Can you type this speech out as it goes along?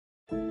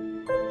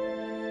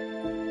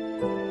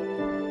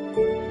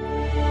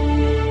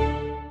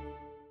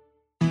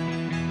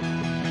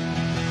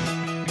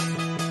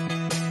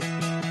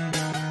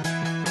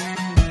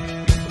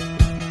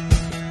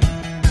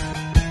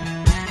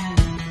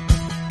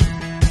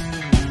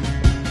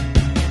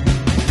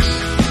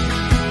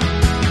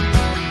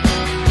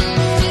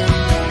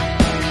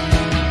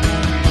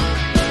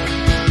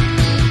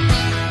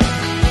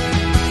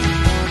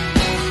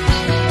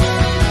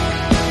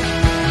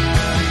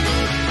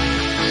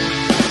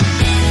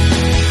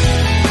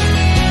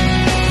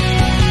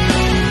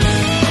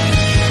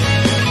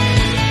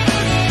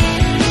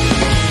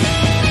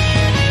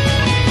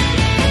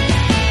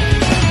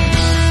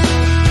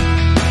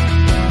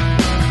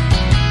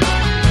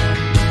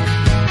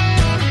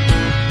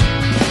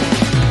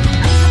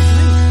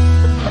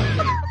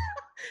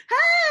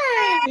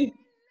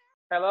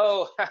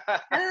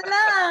Hello.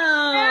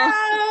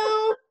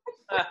 Hello.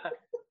 Hello.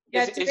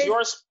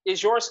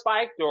 Is yours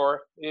spiked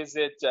or is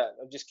it?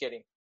 I'm just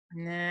kidding.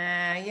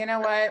 Nah, you know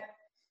what?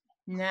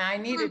 Nah, I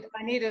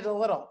needed a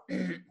little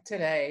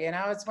today. You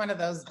know, it's one of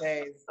those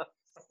days.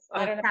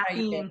 I don't know how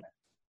you did.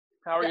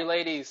 How are you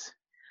ladies?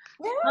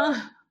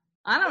 Yeah.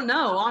 I don't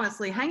know,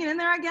 honestly. Hanging in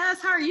there, I guess.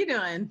 How are you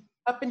doing?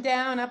 Up and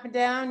down, up and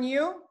down.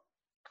 You?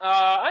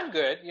 I'm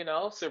good.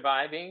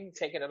 Surviving,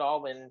 taking it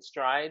all in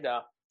stride.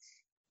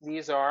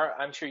 These are,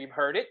 I'm sure you've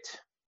heard it,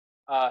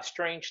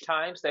 strange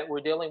times that we're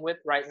dealing with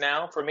right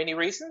now for many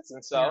reasons,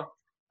 and so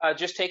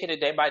just taking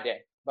it day by day.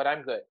 But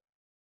I'm good.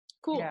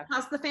 Cool. Yeah.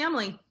 How's the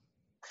family?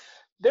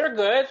 They're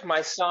good.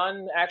 My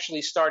son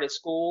actually started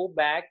school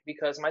back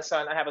because I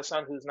have a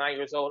son who's 9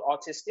 years old,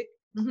 autistic,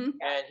 and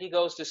he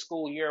goes to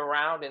school year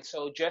round. And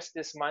so just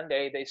this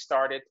Monday, they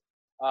started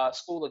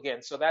school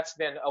again. So that's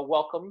been a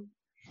welcome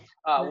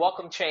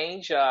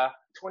change.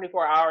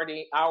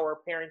 24-hour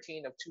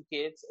parenting of two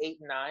kids, 8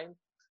 and 9.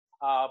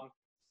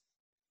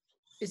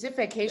 Is it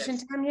vacation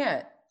time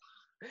yet?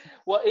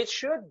 Well, it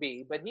should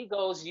be, but he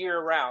goes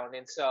year round.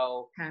 And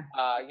so,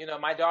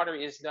 my daughter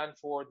is done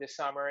for this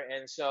summer.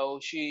 And so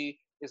she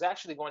is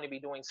actually going to be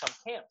doing some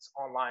camps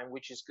online,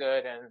 which is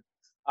good. And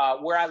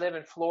where I live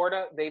in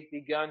Florida, they've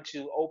begun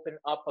to open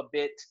up a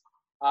bit.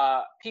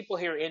 People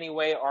here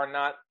anyway are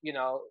not,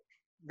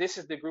 this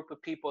is the group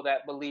of people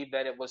that believe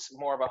that it was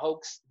more of a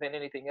hoax than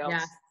anything else.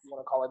 Yes. You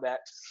want to call it that.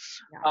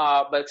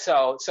 Yeah. But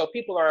so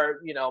people are,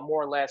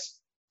 more or less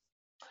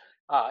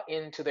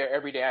into their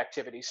everyday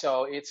activity.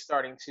 So it's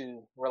starting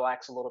to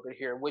relax a little bit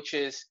here, which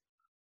is,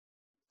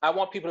 I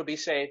want people to be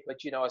safe, but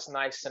it's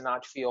nice to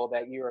not feel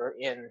that you're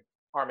in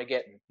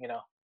Armageddon,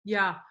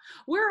 Yeah.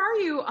 Where are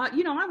you?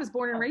 I was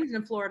born and raised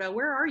in Florida.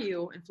 Where are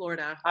you in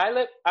Florida? I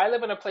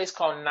live in a place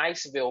called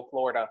Niceville,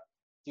 Florida.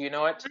 Do you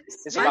know it?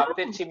 It's about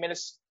 15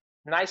 minutes.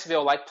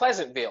 Niceville, like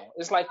Pleasantville.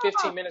 It's like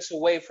 15 minutes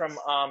away from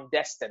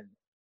Destin.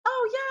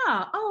 Oh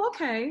yeah. Oh,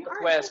 okay.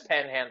 West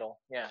Panhandle.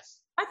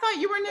 Yes. I thought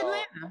you were in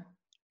Atlanta.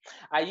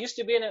 I used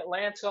to be in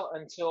Atlanta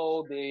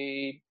until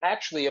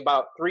actually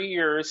about 3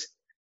 years.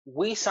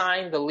 We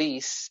signed the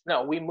lease.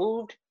 No, we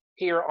moved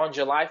here on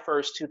July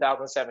 1st,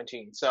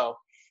 2017. So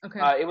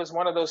it was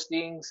one of those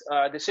things,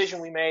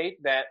 decision we made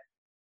that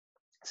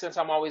since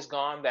I'm always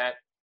gone, that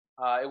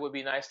it would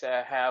be nice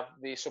to have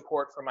the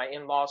support from my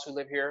in-laws who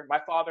live here. My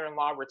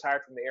father-in-law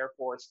retired from the Air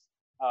Force.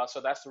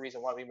 So that's the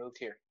reason why we moved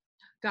here.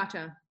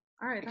 Gotcha.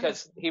 All right.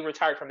 Because he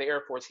retired from the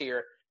Air Force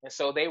here. And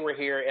so they were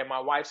here, and my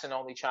wife's an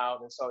only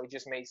child. And so it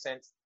just made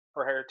sense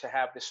for her to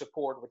have the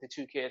support with the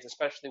two kids,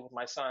 especially with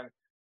my son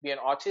being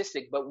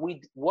autistic. But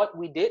what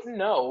we didn't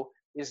know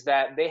is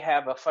that they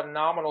have a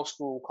phenomenal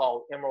school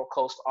called Emerald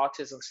Coast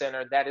Autism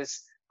Center that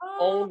is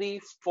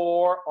only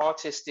for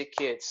autistic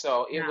kids.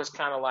 So it was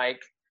kind of like,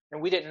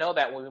 and we didn't know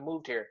that when we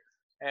moved here.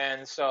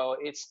 And so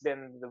it's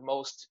been the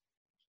most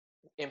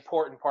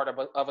important part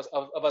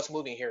of us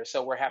moving here.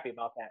 So we're happy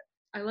about that.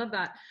 I love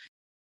that.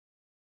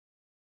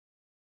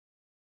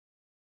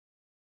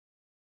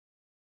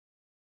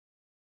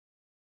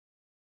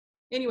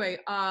 Anyway,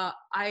 but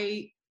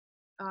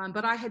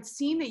I had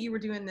seen that you were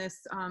doing this,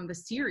 the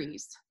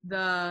series,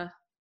 the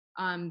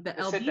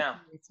LB sit down.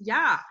 series.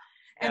 Yeah.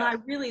 And I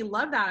really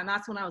love that. And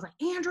that's when I was like,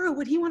 Andrew,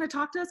 would he want to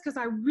talk to us? Because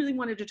I really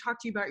wanted to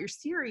talk to you about your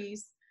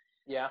series.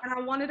 Yeah. And I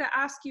wanted to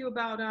ask you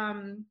about,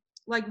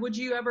 would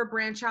you ever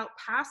branch out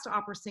past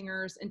opera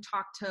singers and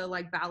talk to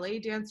like ballet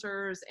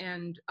dancers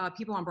and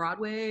people on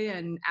Broadway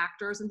and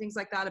actors and things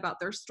like that about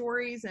their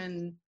stories?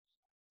 And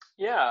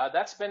yeah,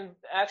 that's been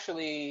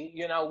actually,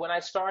 when I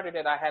started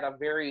it, I had a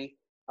very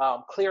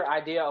clear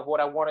idea of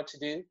what I wanted to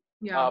do.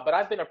 Yeah. But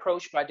I've been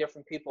approached by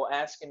different people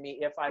asking me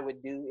if I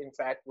would do, in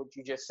fact, what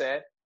you just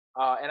said.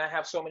 And I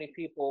have so many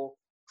people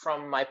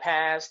from my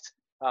past.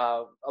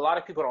 A lot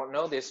of people don't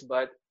know this,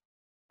 but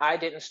I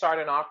didn't start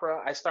in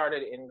opera. I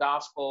started in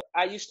gospel.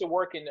 I used to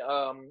work in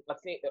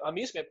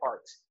amusement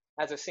parks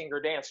as a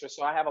singer-dancer.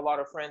 So I have a lot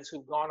of friends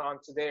who've gone on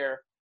to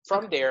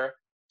from there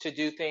to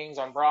do things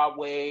on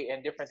Broadway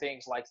and different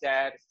things like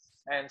that.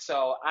 And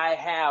so I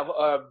have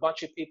a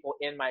bunch of people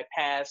in my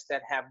past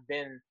that have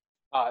been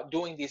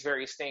doing these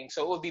various things.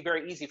 So it would be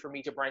very easy for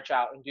me to branch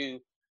out and do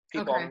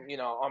people,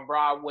 on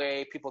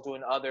Broadway, people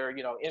doing other,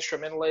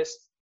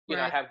 instrumentalists.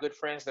 I have good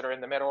friends that are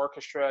in the Met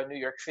Orchestra, New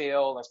York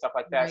Phil, and stuff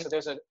like that. Right. So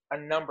there's a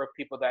number of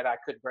people that I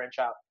could branch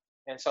out.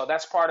 And so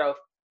that's part of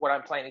what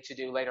I'm planning to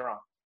do later on.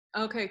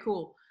 Okay,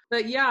 cool.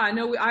 But yeah, I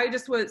know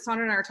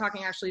Sandra and I are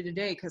talking actually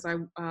today because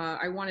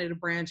I wanted to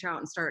branch out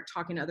and start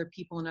talking to other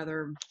people and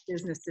other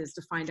businesses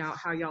to find out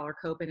how y'all are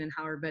coping and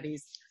how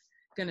everybody's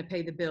going to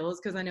pay the bills.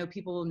 Because I know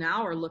people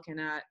now are looking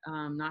at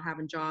not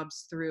having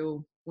jobs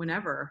through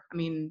whenever. I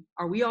mean,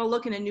 are we all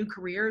looking at new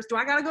careers? Do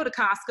I got to go to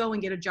Costco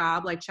and get a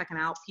job, like checking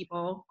out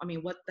people? I mean,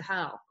 what the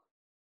hell?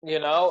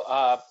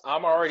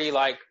 I'm already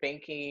like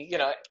thinking,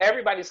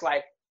 everybody's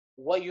like,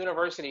 what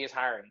university is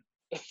hiring?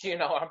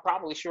 I'm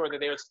probably sure that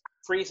there's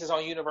freezes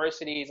on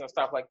universities and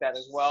stuff like that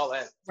as well.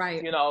 And,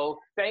 right.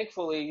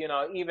 Thankfully,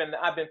 even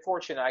I've been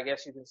fortunate, I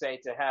guess you can say,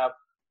 to have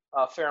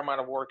a fair amount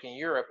of work in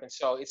Europe, and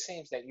so it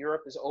seems that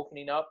Europe is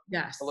opening up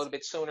Yes. a little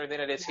bit sooner than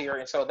it is here,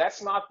 and so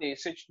that's not the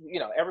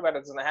everybody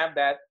doesn't have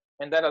that,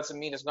 and that doesn't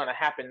mean it's going to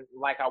happen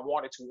like I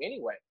want it to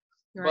anyway.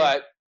 Right.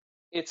 But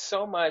it's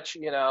so much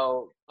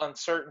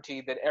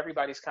uncertainty that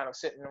everybody's kind of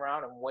sitting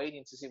around and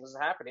waiting to see what's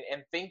happening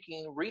and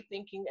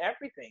rethinking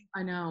everything.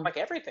 I know. Like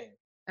everything.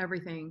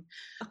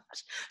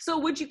 So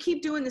would you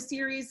keep doing the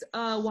series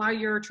while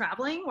you're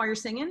traveling, while you're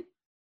singing?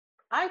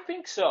 I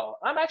think so.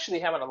 I'm actually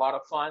having a lot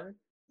of fun.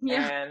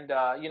 Yeah. And,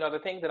 the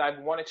thing that I've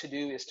wanted to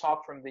do is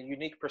talk from the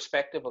unique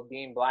perspective of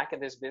being Black in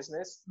this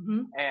business.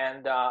 Mm-hmm.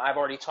 And I've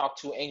already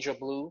talked to Angel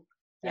Blue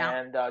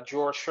and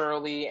George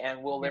Shirley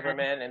and Will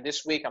Liverman. And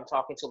this week I'm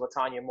talking to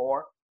LaTanya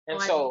Moore. And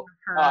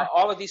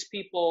all of these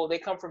people, they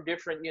come from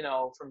different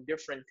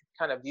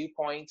kind of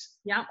viewpoints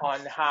on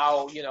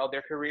how,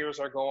 their careers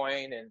are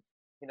going. And,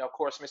 of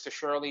course, Mr.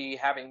 Shirley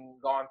having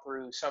gone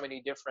through so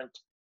many different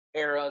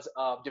eras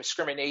of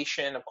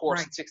discrimination, of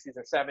course, 60s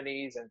and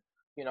 70s, and,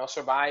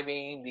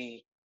 surviving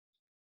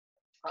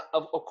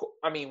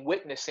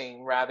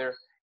witnessing rather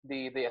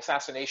the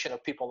assassination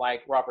of people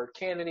like Robert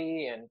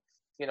Kennedy and,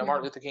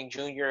 Martin Luther King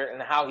Jr.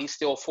 and how he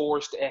still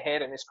forged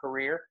ahead in his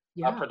career,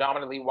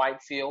 predominantly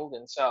white field.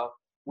 And so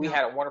we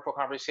had a wonderful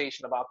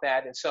conversation about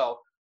that. And so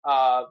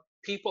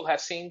people have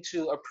seemed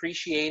to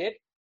appreciate it.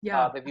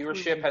 The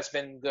viewership has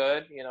been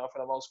good, for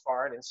the most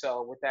part. And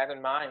so with that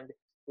in mind,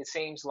 it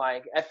seems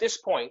like at this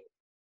point,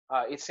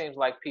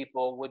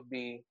 people would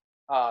be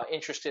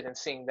interested in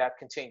seeing that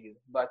continue.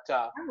 But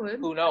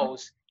who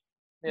knows,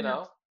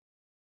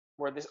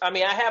 where this, I'm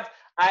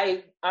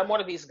one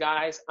of these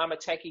guys, I'm a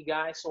techie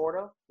guy, sort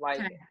of,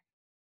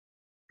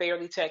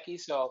 fairly techie.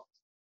 So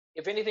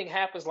if anything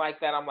happens like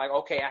that, I'm like,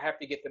 okay, I have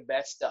to get the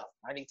best stuff.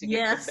 I need to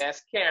get the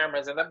best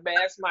cameras and the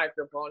best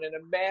microphone and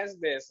the best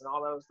this and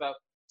all that stuff.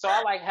 So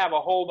I have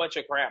a whole bunch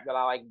of crap that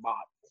I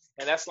bought.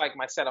 And that's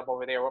my setup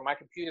over there with my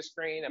computer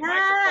screen and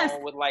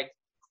microphone with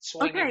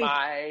swinging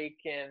mic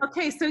and.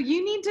 Okay, so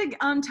you need to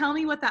tell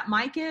me what that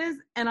mic is.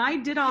 And I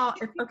did all.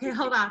 Okay,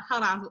 hold on.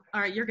 All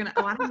right, you're gonna.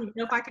 I don't even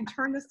know if I can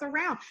turn this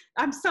around.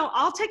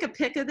 I'll take a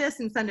pic of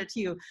this and send it to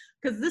you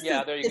because this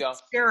is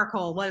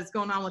hysterical. What is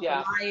going on with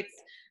the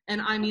lights?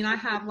 And I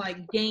have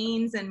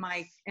gains and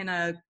in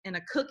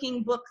a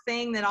cooking book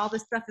thing that all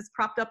this stuff is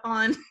propped up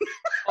on.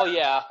 Oh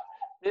yeah,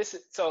 this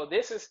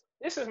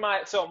is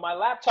my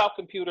laptop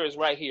computer is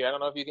right here. I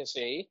don't know if you can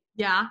see.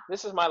 Yeah.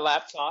 This is my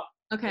laptop.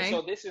 Okay.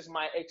 So this is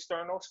my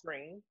external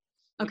screen.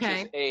 Which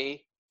is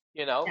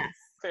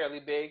fairly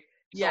big.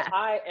 So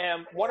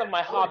one of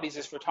my hobbies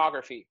is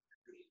photography.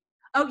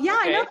 Oh yeah,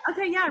 I know.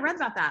 Okay, yeah, I read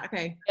about that.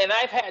 Okay. And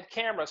I've had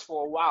cameras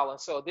for a while, and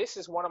so this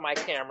is one of my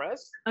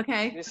cameras.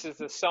 Okay. This is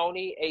the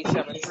Sony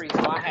A7 III.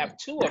 So I have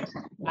two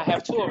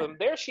of them.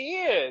 There she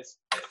is.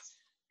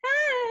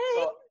 Hey.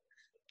 So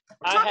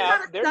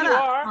there you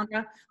are.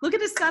 Sandra. Look at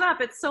this setup.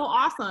 It's so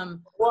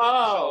awesome.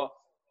 Whoa. So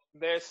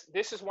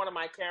this is one of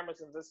my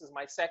cameras, and this is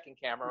my second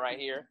camera right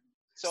here.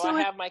 So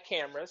I have my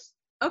cameras.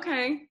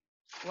 Okay.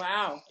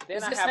 Wow.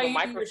 Then I have a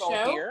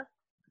microphone here.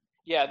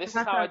 Yeah, this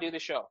is how I do the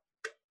show.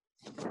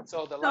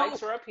 So the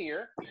lights are up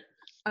here.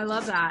 I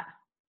love that.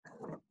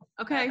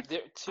 Okay.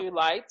 Two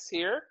lights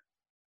here.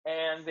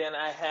 And then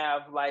I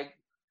have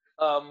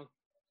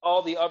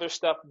all the other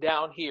stuff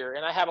down here.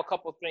 And I have a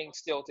couple things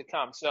still to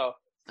come. So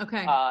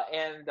okay.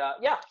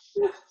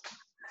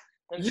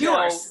 And you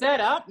are set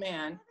up,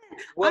 man.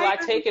 Will I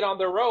take it on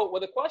the road?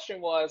 Well, the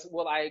question was,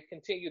 will I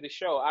continue the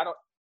show?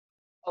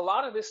 A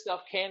lot of this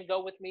stuff can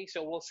go with me,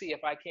 so we'll see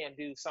if I can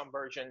do some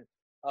version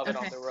of it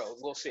on the road.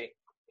 We'll see.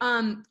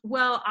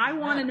 Well, I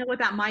want to know what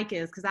that mic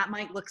is because that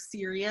mic looks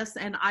serious,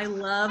 and I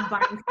love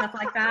buying stuff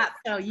like that.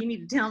 So you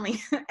need to tell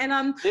me.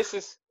 And this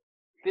is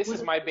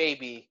my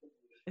baby.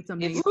 It's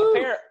amazing.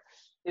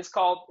 It's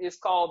called It's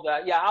called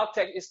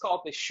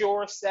the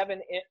Shure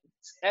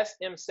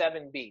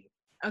SM7B.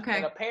 Okay.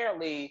 And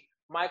apparently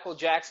Michael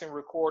Jackson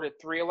recorded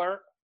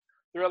Thriller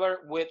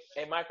with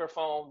a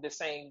microphone, the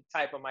same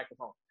type of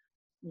microphone.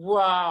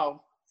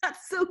 Wow.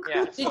 That's so cool.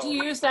 Yeah, Did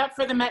you use that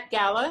for the Met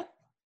Gala?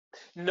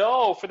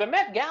 No, for the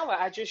Met Gala,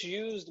 I just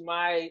used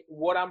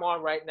what I'm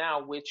on right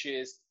now, which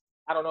is,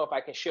 I don't know if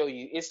I can show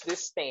you. It's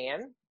this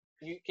stand.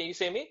 Can you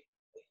see me?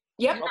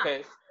 Yep.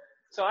 Okay.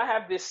 So I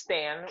have this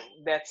stand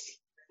that's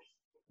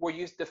where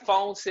the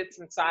phone sits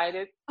inside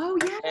it. Oh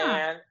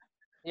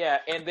yeah.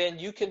 And then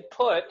you can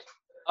put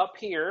up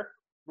here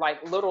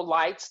little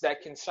lights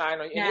that can shine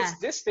on. And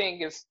this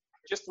thing is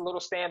just a little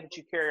stand that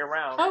you carry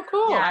around. Oh,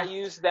 cool. Yeah. I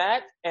use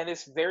that, and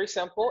it's very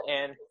simple,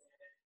 and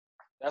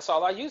that's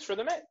all I use for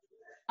the Met.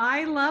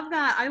 I love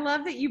that. I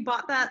love that you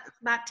bought that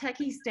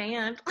techie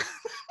stand.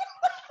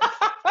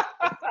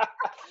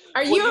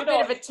 Are you a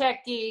bit of a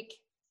tech geek?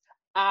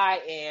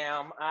 I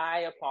am.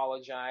 I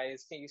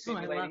apologize. Can you see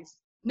me, ladies?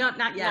 No,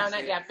 not yet. No,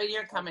 not yet, but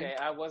you're coming. Okay,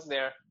 I was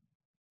there.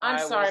 I'm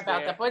sorry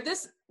about that. But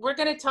we're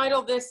going to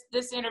title this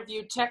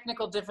interview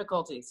Technical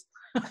Difficulties.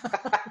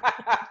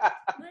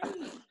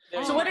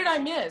 So what did I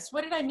miss?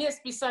 What did I miss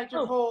besides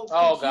your whole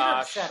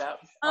computer setup?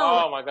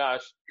 Oh my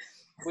gosh.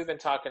 We've been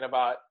talking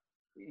about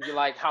you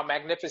like how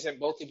magnificent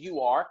both of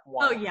you are.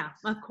 One. Oh yeah,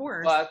 of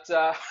course. But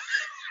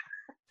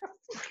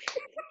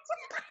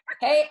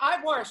Hey,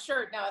 I wore a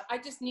shirt. Now, I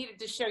just needed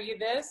to show you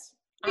this.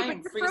 I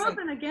am You're freezing.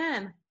 frozen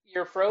again,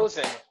 you're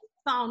frozen.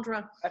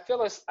 Sandra. I feel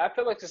like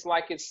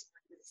it's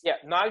yeah.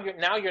 Now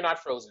you're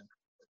not frozen.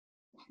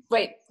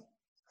 Wait.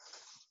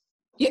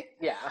 Yeah.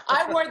 Yeah.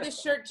 I wore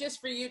this shirt just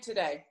for you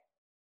today.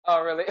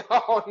 Oh really?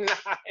 Oh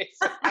nice.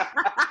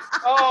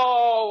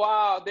 Oh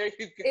wow. There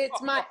you go. It's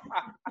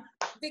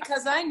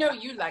because I know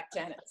you like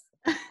tennis.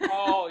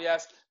 Oh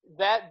yes.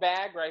 That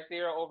bag right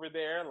there over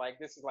there, like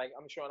this is like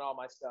I'm showing all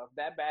my stuff.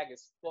 That bag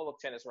is full of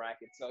tennis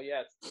rackets. So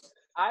yes.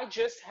 I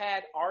just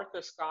had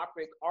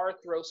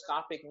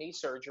arthroscopic knee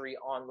surgery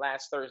on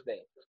last Thursday.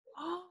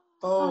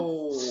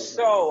 Oh.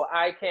 So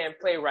I can't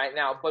play right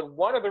now. But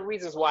one of the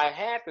reasons why I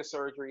had the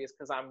surgery is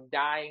because I'm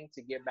dying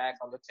to get back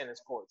on the tennis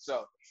court.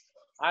 So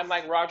I'm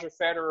like Roger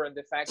Federer in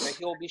the fact that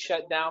he'll be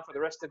shut down for the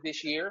rest of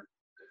this year.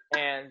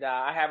 And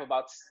I have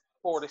about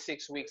 4 to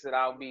 6 weeks that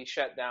I'll be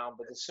shut down.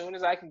 But as soon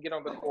as I can get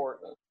on the court,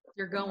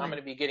 You're going. I'm going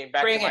to be getting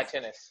back to my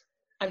tennis.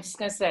 I'm just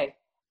going to say,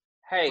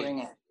 bring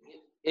hey, it.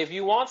 if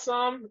you want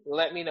some,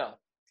 let me know.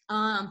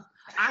 I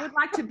would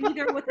like to be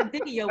there with a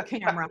video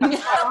camera.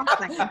 That's all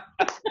I'm saying.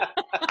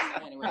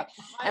 Anyway,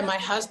 and my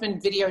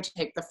husband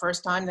videotaped the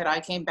first time that I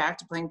came back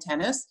to playing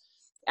tennis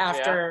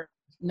after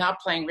not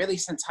playing really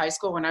since high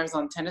school when I was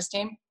on the tennis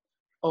team.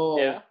 Oh,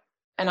 yeah.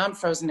 And I'm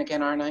frozen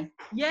again, aren't I?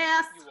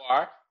 Yes. You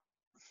are.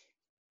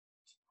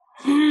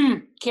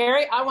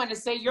 Carrie, I want to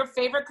say your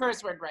favorite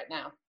curse word right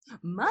now.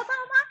 Motherfucker.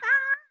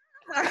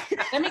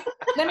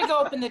 Let me go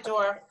open the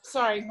door.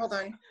 Sorry, hold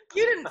on.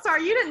 You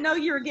didn't know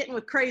you were getting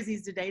with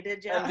crazies today,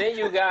 did you? And then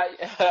you got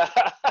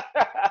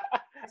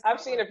I've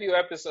seen a few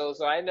episodes,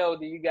 so I know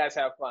that you guys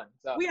have fun.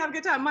 So. We have a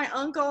good time. My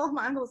uncle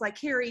was like,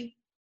 Carrie,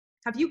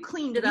 have you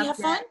cleaned it up yet?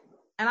 Fun?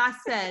 And I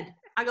said,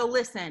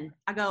 listen,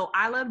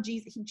 I love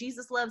Jesus.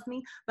 Jesus loves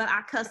me, but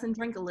I cuss and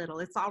drink a little.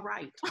 It's all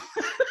right.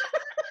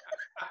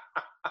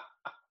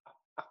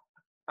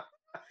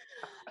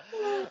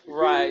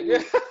 Right.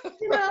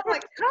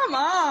 Like, come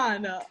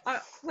on.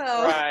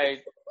 Right.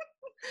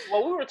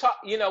 Well, we were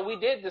talking, we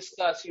did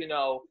discuss,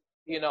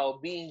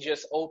 being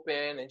just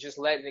open and just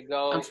letting it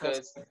go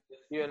because,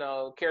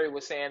 Carrie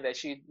was saying that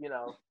she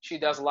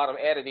does a lot of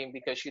editing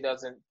because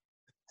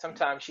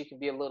sometimes she can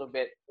be a little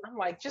bit, I'm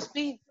like, just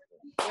be,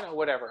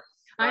 whatever.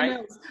 Right? I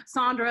know.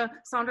 Sandra,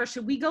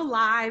 should we go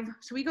live?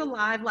 Should we go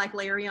live like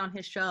Larry on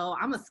his show?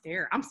 I'm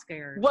scared.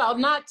 Well,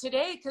 not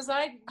today because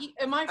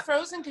am I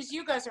frozen? Because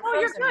you guys are frozen. Oh,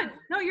 you're good.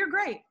 No, you're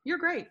great. You're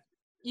great.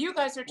 You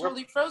guys are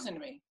totally frozen to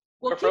me.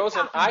 We're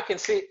frozen. I can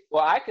see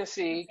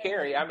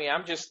Carrie. I mean,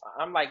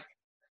 I'm like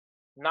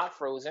not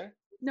frozen.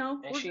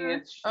 No, and she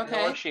good. is.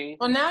 Okay.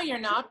 Well, now you're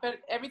not, but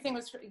everything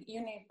was. We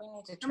need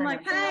to turn. I'm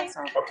like, hey,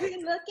 okay.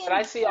 But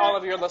I see all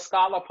of your La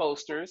Scala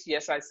posters.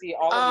 Yes, I see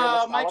all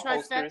of your La Scala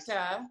posters. Oh,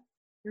 my trifecta.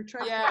 Your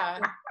trifecta. Yeah.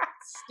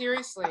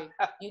 Seriously,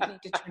 you need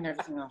to turn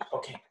everything off.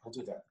 Okay, I'll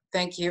do that.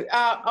 Thank you.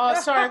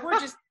 Sorry, we're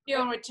just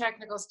dealing with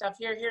technical stuff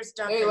here. Here's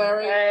Duncan. Hey,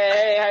 Larry.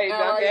 Hey, how you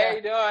doing? How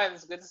you doing?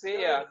 It's good to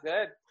see you.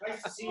 Good.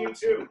 Nice to see you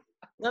too.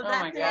 Love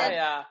my God.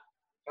 Yeah.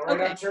 All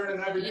right, I'm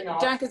turning everything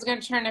off. Duncan's going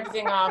to turn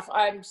everything off.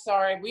 I'm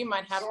sorry. We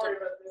might have to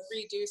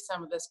redo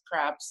some of this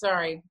crap.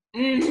 Sorry.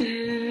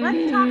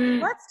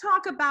 Let's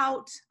talk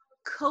about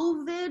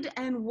COVID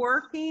and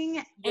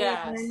working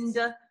and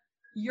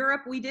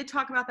Europe. We did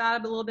talk about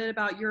that a little bit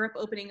about Europe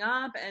opening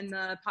up and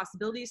the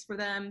possibilities for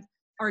them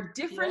are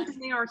different than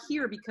they are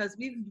here because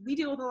we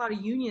deal with a lot of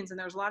unions and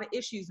there's a lot of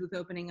issues with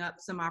opening up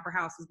some opera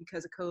houses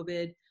because of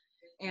COVID.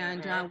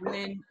 And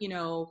when,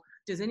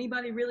 does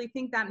anybody really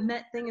think that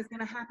Met thing is going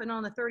to happen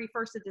on the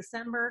 31st of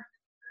December?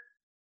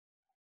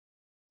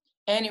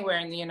 Anywhere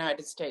in the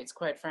United States,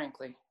 quite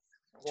frankly.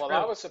 Well,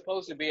 I was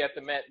supposed to be at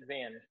the Met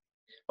then.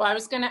 Well, I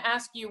was going to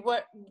ask you,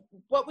 what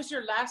was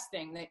your last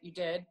thing that you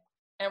did?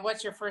 And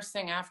what's your first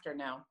thing after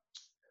now?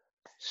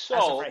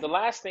 So the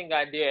last thing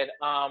I did,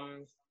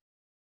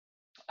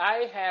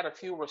 I had a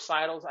few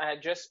recitals. I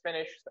had just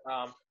finished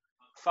La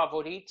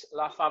Favorite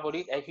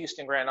at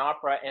Houston Grand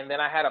Opera. And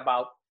then I had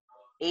about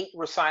 8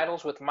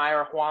 recitals with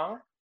Myra Huang.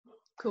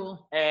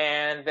 Cool.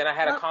 And then I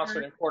had a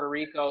concert in Puerto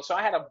Rico. So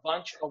I had a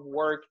bunch of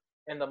work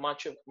in the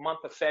month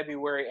of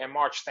February and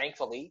March,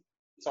 thankfully.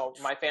 So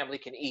my family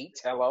can eat.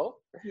 Hello.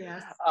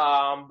 Yes.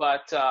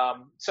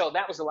 So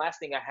that was the last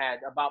thing I had.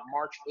 About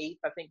March 8th,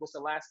 I think was the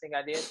last thing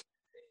I did.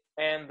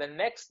 And the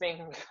next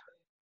thing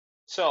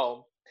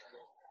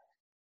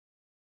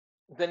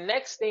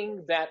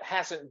that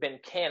hasn't been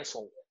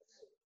canceled,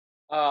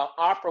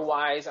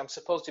 opera-wise, I'm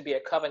supposed to be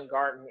at Covent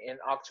Garden in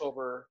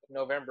October,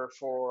 November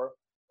for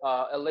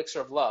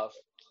Elixir of Love.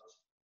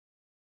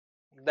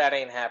 That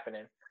ain't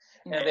happening.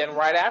 And then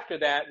right after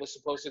that was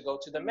supposed to go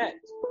to the Met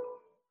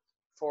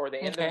for the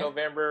end of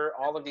November,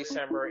 all of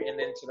December, and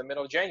then to the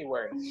middle of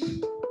January.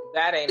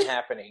 That ain't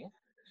happening.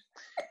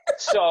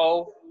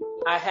 So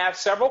I have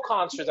several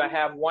concerts. I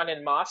have one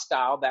in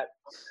Moscow that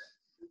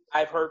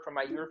I've heard from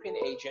my European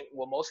agent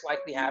will most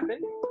likely happen.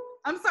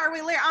 I'm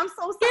sorry, Larry. I'm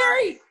so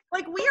sorry.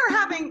 Like we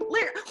have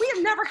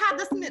never had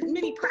this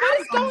many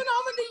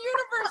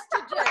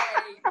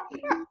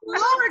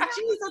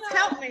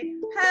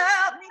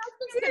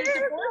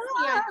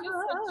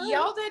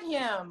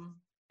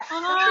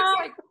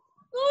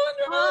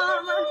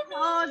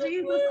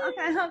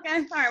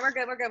All right, we're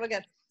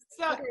good.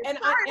 So, Okay, and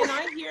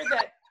I hear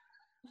that.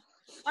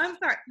 I'm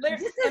sorry.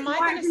 Larry, am I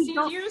going to see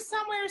you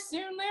somewhere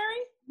soon,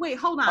 Larry? Wait,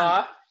 hold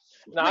on.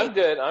 No, I'm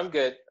good.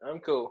 I'm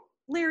cool.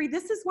 Larry,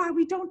 this is why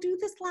we don't do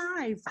this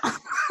live.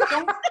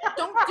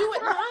 Don't do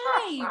it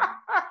live.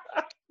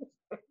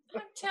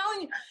 I'm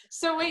telling you.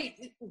 So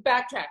wait,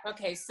 backtrack.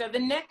 Okay, so the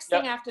next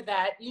thing after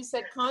that, you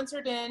said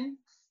concert in.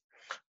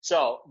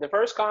 So the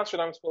first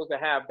concert I'm supposed to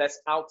have, that's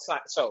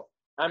outside. So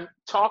I'm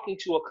talking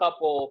to a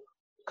couple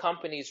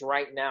companies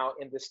right now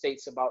in the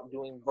States about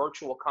doing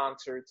virtual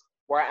concerts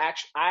where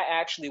I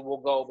actually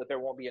will go, but there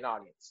won't be an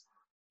audience.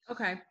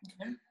 Okay.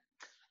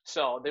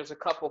 So there's a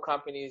couple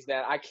companies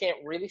that I can't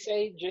really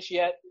say just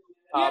yet,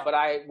 but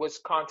I was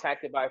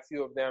contacted by a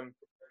few of them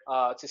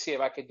to see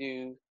if I could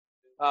do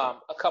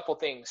a couple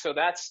things. So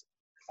that's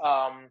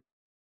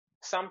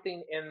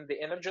something in the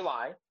end of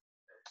July,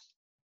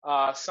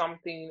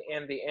 something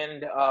in the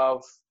end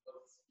of,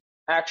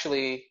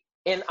 actually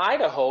in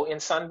Idaho, in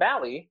Sun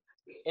Valley,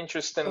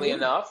 interestingly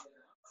enough,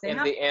 the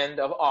end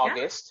of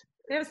August.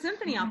 They have a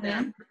symphony out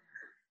there.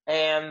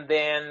 And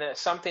then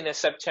something in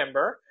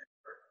September.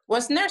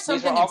 Wasn't there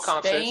something in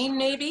Spain,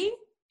 maybe?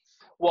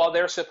 Well,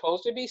 there's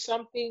supposed to be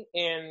something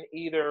in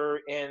either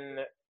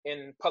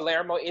in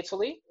Palermo,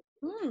 Italy,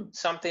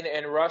 something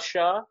in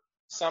Russia,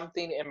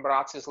 something in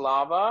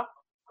Bratislava,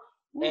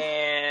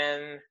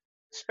 and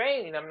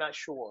Spain. I'm not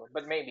sure,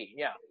 but maybe,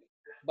 yeah.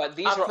 But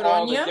these are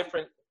all the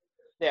different.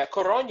 Yeah,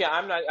 Coronia.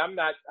 I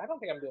don't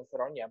think I'm doing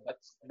Coronia, but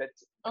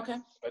okay.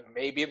 But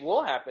maybe it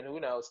will happen. Who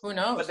knows? Who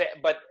knows?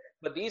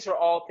 But these are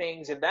all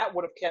things, and that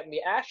would have kept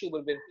me. Actually, would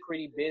have been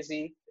pretty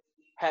busy.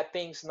 Had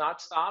things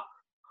not stopped,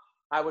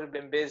 I would have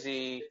been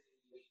busy.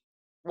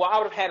 Well, I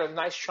would have had a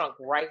nice chunk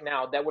right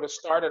now that would have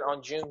started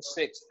on June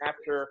 6th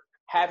after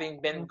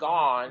having been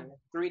gone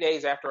 3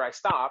 days after I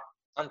stopped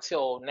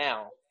until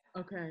now.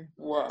 Okay.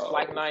 Whoa.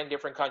 Like 9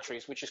 different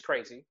countries, which is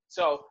crazy.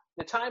 So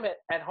the time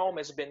at home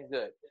has been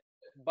good.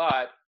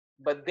 But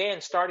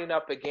then starting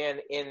up again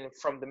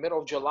from the middle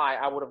of July,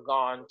 I would have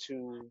gone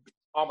to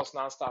almost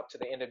nonstop to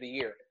the end of the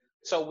year.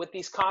 So with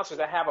these concerts,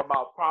 I have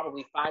about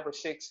probably 5 or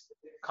 6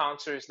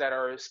 concerts that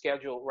are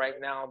scheduled right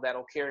now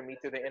that'll carry me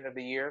through the end of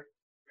the year.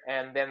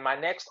 And then my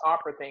next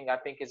opera thing, I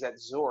think, is at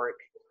Zurich,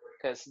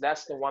 because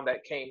that's the one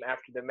that came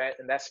after the Met,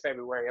 and that's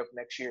February of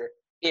next year,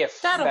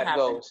 if that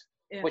goes,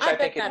 which I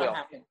think it will.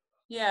 Happen.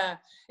 Yeah,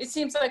 it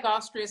seems like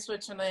Austria,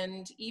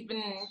 Switzerland,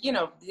 even,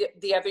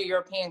 the other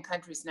European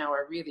countries now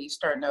are really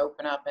starting to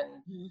open up,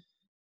 and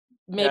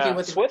maybe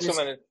with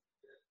Switzerland.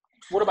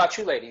 What about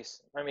you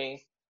ladies? I mean,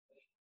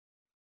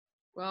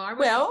 I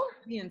was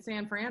in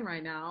San Fran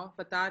right now,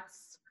 but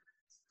that's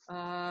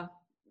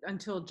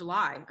until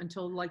July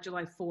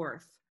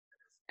 4th.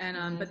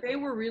 And but they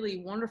were really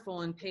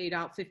wonderful and paid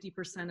out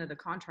 50% of the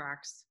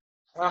contracts,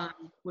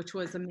 which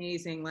was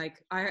amazing.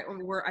 Like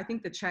I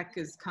think the check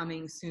is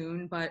coming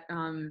soon, but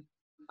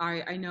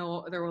I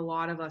know there were a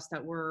lot of us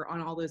that were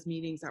on all those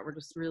meetings that were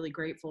just really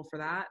grateful for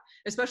that,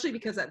 especially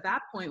because at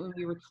that point when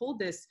we were told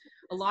this,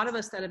 a lot of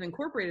us that have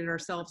incorporated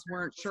ourselves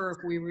weren't sure if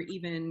we were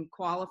even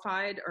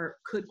qualified or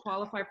could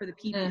qualify for the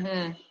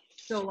PPE.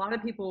 So a lot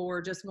of people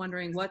were just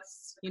wondering what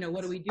do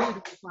we do?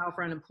 Do we file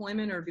for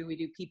unemployment, or do we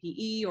do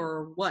PPE,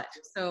 or what?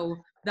 So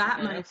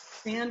that money,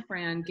 San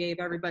Fran gave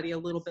everybody a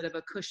little bit of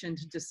a cushion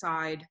to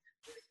decide,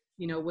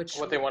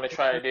 what they want to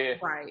try to do.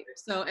 Right.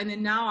 So, and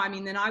then now,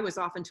 then I was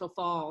off until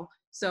fall.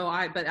 So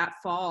but at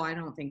fall, I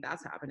don't think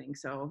that's happening.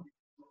 So,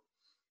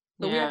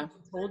 but we haven't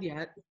been told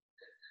yet.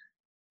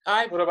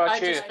 What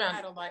about you? Just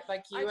found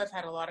I've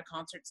had a lot of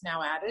concerts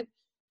now added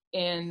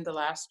in the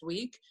last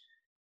week,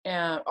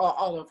 and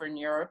all over in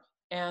Europe.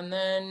 And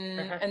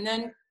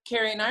then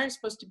Carrie and I are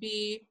supposed to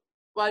be.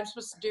 Well, I'm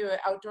supposed to do an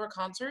outdoor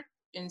concert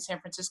in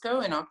San Francisco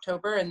in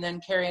October, and then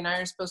Carrie and I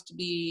are supposed to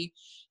be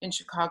in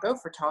Chicago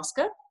for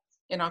Tosca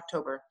in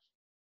October.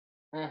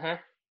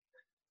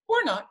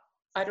 Or not.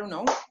 I don't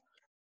know.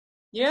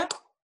 Yeah,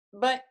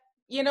 but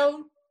it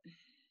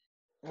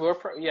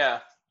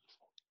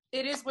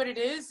is what it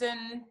is,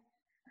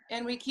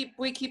 and we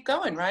keep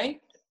going,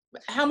 right?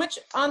 How much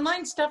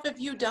online stuff have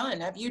you done?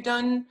 Have you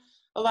done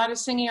a lot of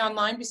singing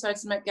online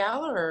besides the Met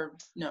Gala, or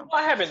no?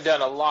 I haven't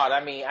done a lot.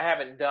 I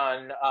haven't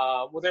done.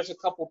 There's a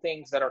couple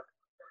things that are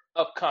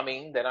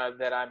upcoming that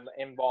I'm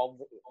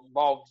involved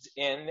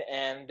in,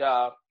 and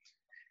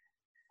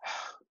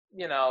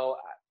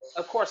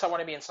of course, I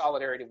want to be in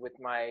solidarity with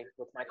my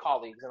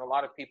colleagues, and a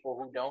lot of people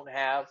who don't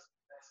have,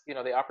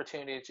 the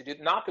opportunity to do.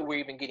 Not that we're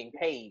even getting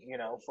paid,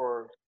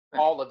 for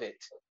all of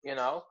it.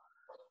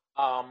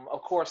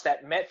 Of course,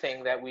 that Met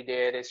thing that we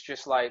did is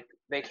just like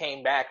they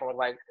came back and were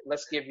like,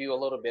 "Let's give you a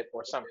little bit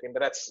or something."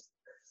 But that's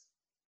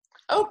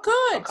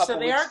good. So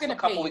they are going to pay you a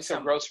couple weeks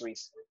of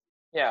groceries.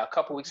 Yeah, a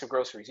couple weeks of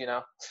groceries.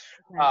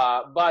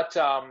 But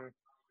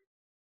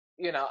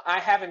I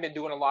haven't been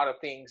doing a lot of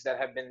things that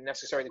have been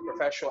necessarily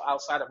professional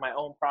outside of my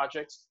own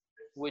projects,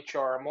 which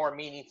are more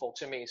meaningful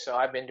to me. So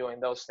I've been doing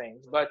those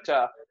things. But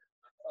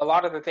a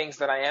lot of the things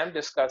that I am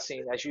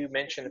discussing, as you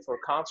mentioned, for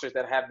concerts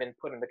that have been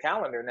put in the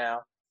calendar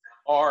now,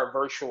 are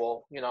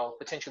virtual,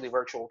 potentially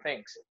virtual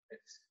things.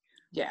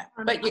 Yeah,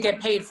 but you get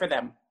paid for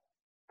them,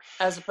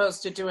 as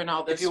opposed to doing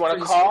all this. If you want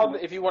to call,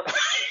 if you want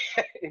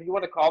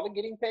to call it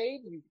getting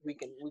paid, we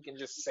can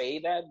just say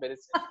that. But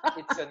it's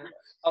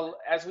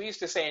as we used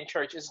to say in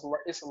church, it's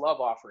a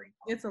love offering.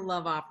 It's a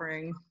love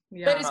offering.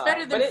 Yeah, but it's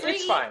better than free.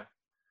 It's fine.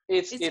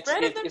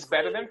 It's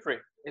better than free.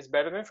 It's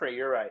better than free.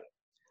 You're right.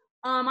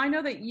 I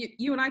know that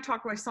you and I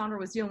talked while Sandra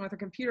was dealing with her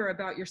computer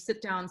about your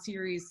sit down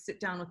series, Sit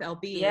Down with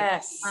LB.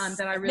 Yes.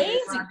 That I really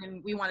loved,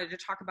 and we wanted to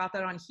talk about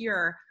that on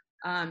here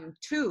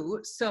too.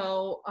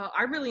 So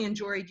I really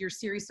enjoyed your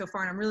series so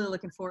far, and I'm really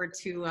looking forward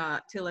to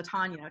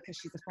LaTanya, because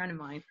she's a friend of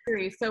mine.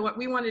 So what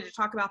we wanted to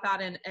talk about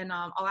that, and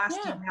I'll ask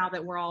you now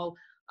that we're all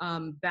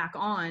back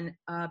on,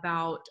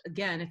 about,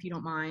 again, if you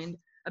don't mind,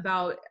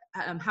 about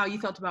how you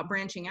felt about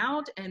branching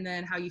out, and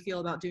then how you feel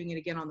about doing it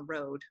again on the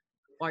road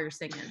while you're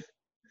singing.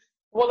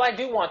 Well, I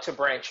do want to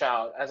branch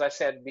out. As I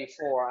said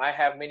before, I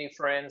have many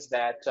friends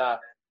that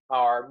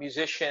are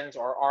musicians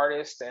or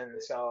artists,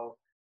 and so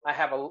I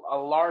have a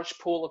large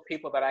pool of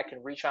people that I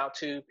can reach out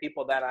to,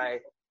 people that I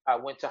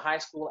went to high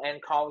school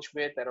and college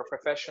with that are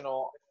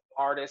professional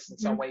artists in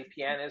some way,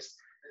 pianists,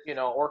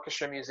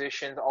 orchestra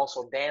musicians,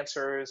 also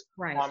dancers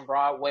on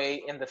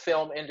Broadway, in the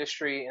film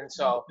industry. And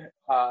so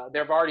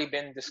there have already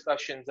been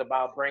discussions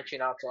about branching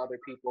out to other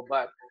people,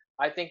 but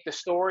I think the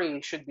story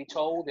should be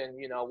told, and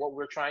what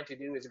we're trying to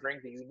do is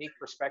bring the unique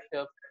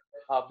perspective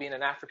of being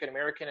an African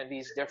American in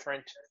these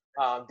different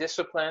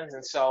disciplines,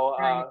 and so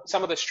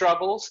some of the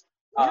struggles,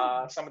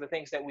 some of the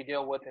things that we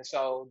deal with, and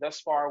so thus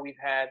far we've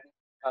had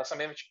some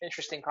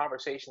interesting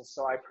conversations.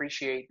 So I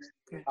appreciate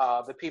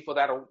the people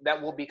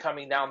that will be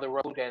coming down the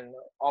road, and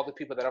all the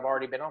people that have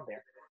already been on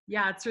there.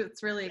 Yeah,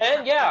 it's really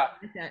exciting.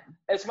 And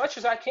as much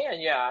as I can,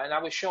 and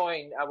I was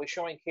showing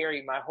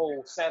Carrie my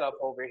whole setup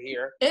over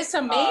here. It's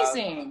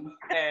amazing.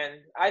 And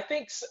I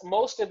think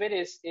most of it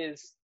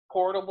is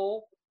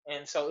portable,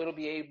 and so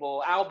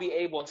I'll be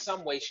able in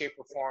some way, shape,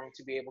 or form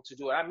to be able to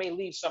do it. I may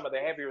leave some of the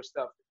heavier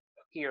stuff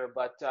here,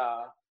 but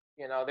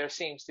there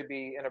seems to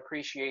be an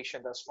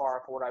appreciation thus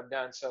far for what I've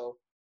done. So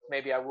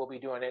maybe I will be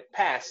doing it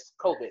past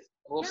COVID.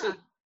 We'll see.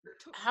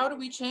 How do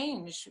we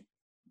change?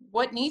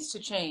 What needs to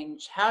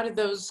change? How did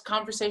those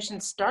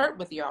conversations start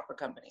with the opera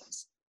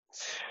companies?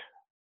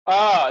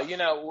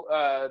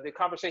 The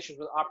conversations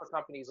with opera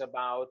companies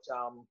about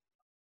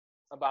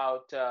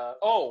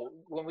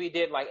when we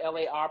did like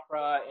LA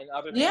Opera and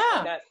other things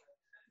like that.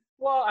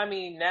 Well, I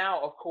mean, now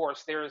of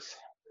course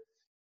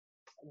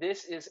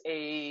this is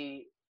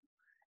a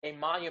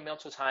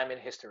monumental time in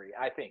history,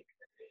 I think,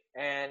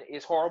 and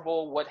it's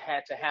horrible what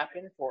had to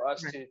happen for us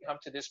to come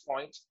to this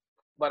point.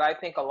 But I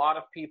think a lot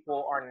of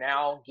people are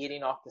now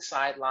getting off the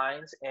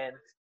sidelines, and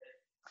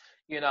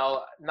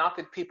not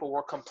that people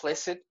were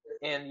complicit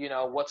in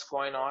what's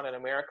going on in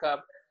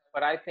America,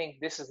 but I think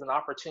this is an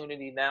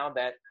opportunity now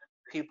that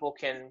people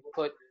can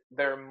put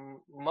their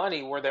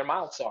money where their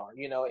mouths are,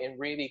 and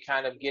really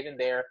kind of get in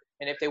there,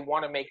 and if they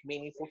want to make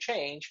meaningful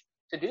change,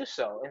 to do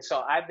so. And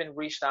so I've been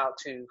reached out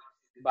to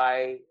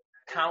by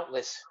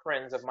countless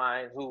friends of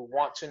mine who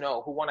want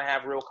to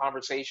have real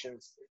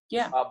conversations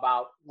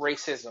about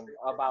racism,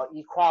 about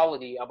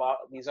equality, about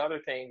these other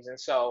things. And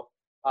so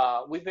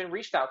we've been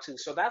reached out to.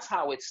 So that's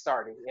how it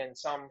started. And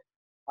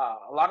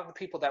a lot of the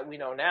people that we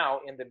know now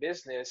in the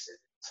business,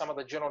 some of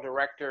the general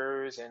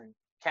directors and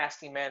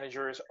casting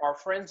managers are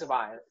friends of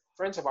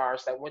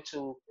ours that went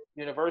to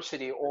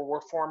university or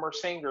were former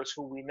singers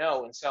who we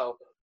know. And so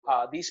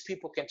these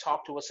people can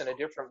talk to us in a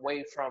different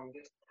way from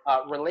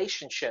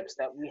relationships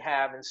that we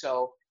have. And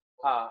so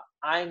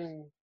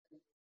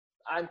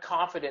I'm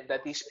confident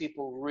that these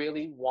people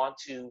really want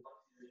to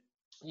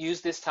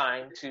use this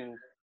time to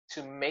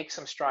make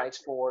some strides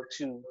forward,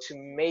 to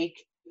make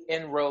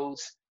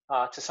inroads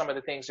to some of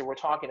the things that we're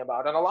talking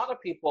about. And a lot of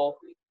people,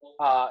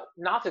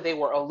 not that they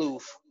were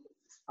aloof,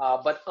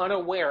 but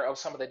unaware of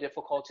some of the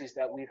difficulties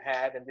that we've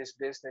had in this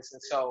business.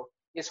 And so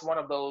it's one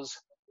of those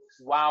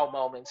wow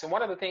moments. And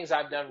one of the things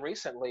I've done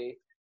recently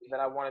that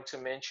I wanted to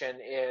mention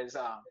is,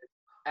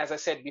 as I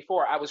said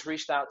before, I was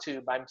reached out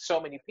to by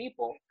so many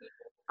people.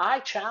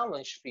 I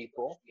challenged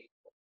people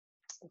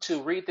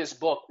to read this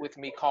book with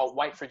me called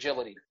White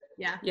Fragility.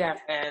 Yeah.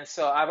 And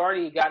so I've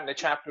already gotten to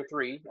chapter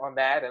 3 on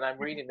that, and I'm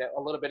reading it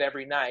a little bit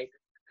every night.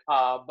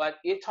 But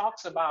it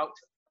talks about,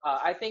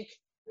 I think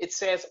it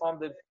says on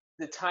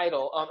the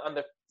title, on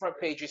the front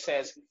page, it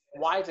says,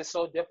 why is it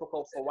so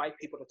difficult for white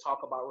people to talk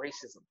about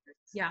racism?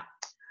 Yeah.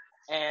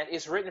 And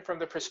it's written from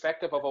the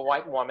perspective of a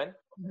white woman.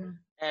 Mm-hmm.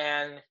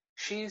 And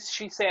she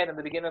said in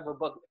the beginning of the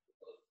book,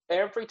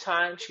 every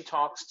time she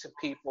talks to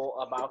people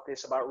about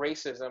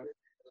racism,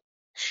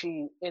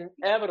 she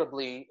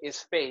inevitably is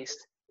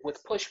faced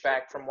with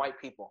pushback from white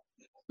people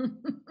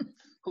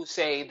who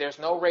say there's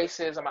no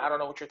racism. I don't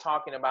know what you're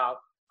talking about.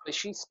 But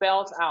she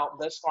spells out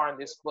thus far in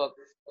this book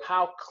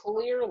how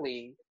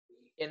clearly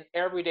in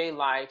everyday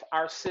life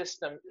our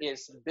system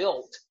is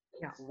built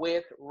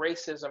with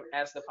racism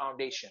as the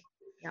foundation.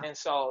 Yeah. And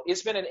so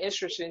it's been an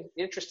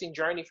interesting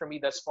journey for me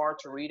thus far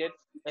to read it.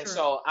 And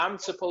so I'm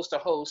supposed to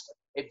host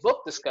a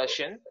book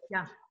discussion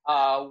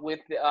with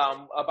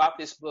about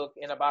this book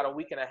in about a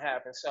week and a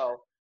half. And so,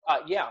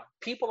 yeah,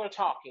 people are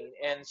talking.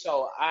 And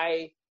so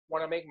I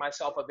want to make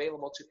myself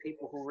available to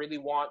people who really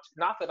want,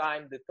 not that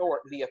I'm the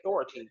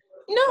authority,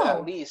 but at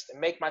No. least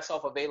make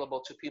myself available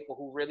to people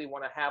who really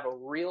want to have a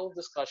real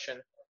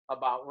discussion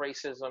about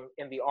racism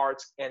in the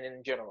arts and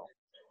in general.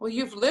 Well,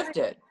 you've lived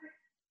it.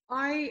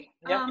 I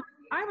Yep.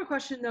 I have a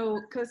question though,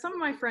 because some of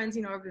my friends,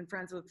 I've been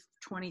friends with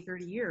 20,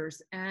 30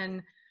 years,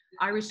 and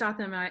I reached out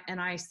to them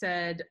and I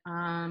said,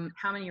 how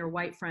many of your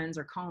white friends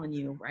are calling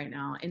you right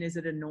now? And is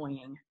it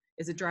annoying?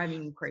 Is it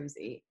driving you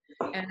crazy?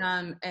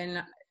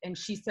 And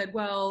she said,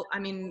 well, I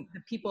mean, the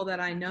people that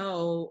I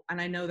know, and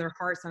I know their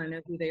hearts and I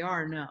know who they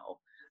are, no.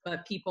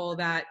 But people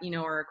that,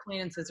 are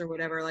acquaintances or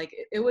whatever, like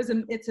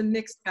it's a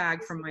mixed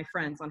bag from my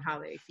friends on how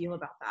they feel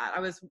about that.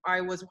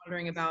 I was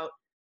wondering about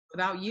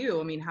you.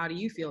 I mean, how do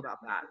you feel about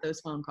that, those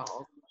phone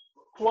calls?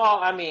 Well,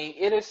 I mean,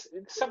 it's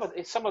some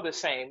of the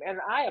same, and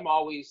I've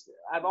always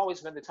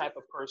been the type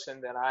of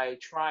person that I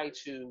try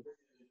to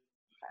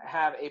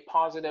have a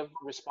positive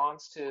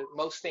response to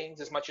most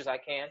things as much as I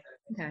can.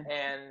 Okay.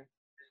 And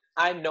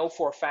I know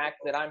for a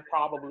fact that I'm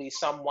probably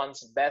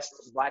someone's best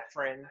Black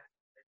friend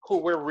who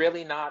we're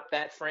really not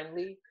that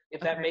friendly, if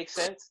that makes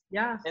sense.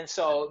 Yeah. And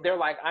so they're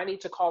like, I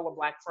need to call a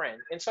Black friend.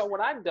 And so what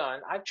I've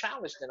done, I've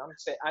challenged them.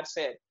 I've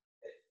said,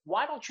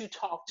 why don't you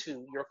talk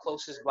to your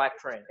closest Black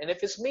friend? And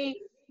if it's me,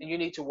 then you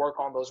need to work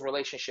on those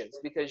relationships,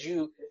 because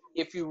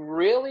if you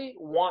really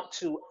want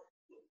to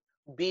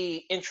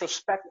be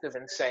introspective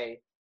and say,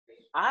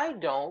 I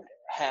don't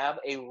have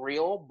a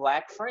real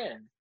Black friend.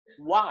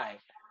 Why?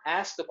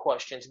 Ask the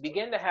questions,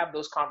 begin to have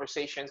those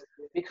conversations,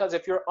 because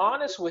if you're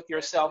honest with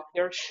yourself,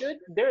 there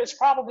is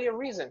probably a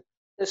reason,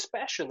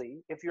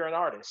 especially if you're an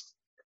artist.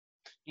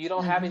 You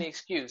don't have any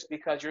excuse,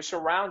 because you're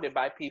surrounded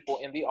by people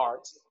in the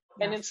arts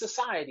and in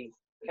society.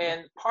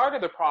 And part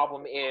of the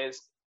problem is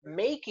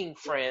making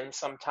friends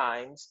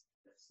sometimes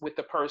with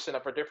the person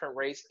of a different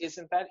race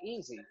isn't that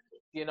easy,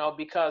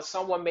 because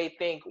someone may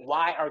think,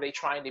 why are they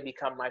trying to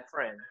become my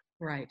friend?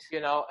 Right.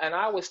 And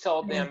I always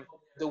tell them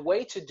the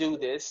way to do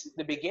this,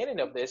 the beginning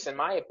of this, in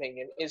my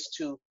opinion, is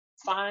to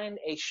find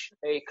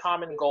a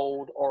common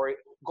goal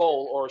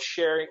or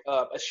sharing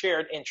a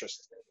shared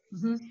interest.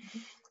 Mm-hmm.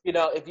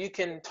 If you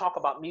can talk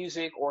about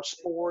music or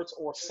sports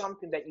or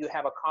something that you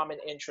have a common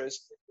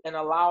interest, and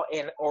allow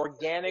an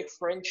organic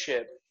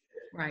friendship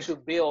to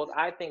build,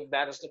 I think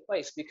that is the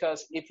place.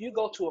 Because if you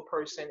go to a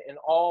person in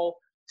all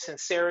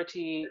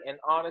sincerity and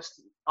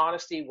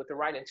honesty with the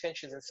right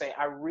intentions and say,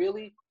 I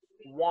really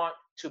want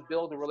to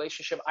build a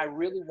relationship, I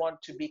really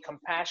want to be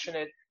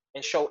compassionate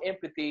and show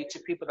empathy to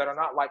people that are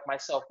not like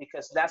myself,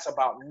 because that's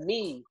about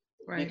me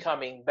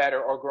becoming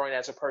better or growing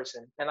as a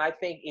person. And I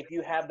think if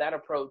you have that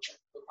approach,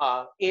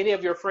 any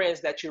of your friends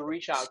that you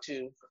reach out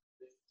to,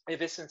 if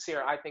it's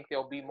sincere, I think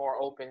they'll be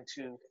more open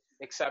to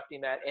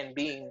accepting that and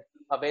being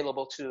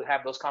available to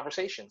have those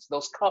conversations,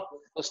 those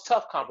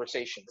tough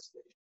conversations.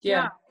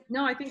 Yeah.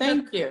 No, I think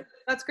Thank you.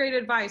 That's great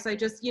advice. I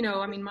just,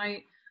 I mean,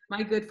 my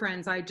good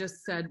friends, I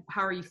just said,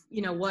 how are you,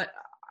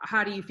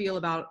 how do you feel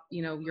about,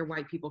 your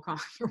white people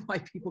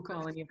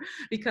calling you?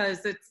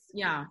 Because it's,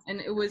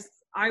 and it was,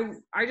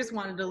 I just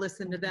wanted to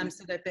listen to them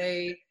so that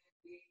they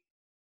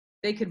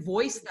could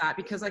voice that,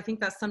 because I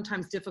think that's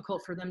sometimes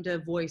difficult for them to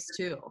voice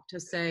too, to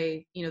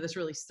say, this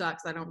really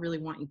sucks. I don't really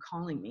want you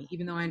calling me,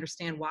 even though I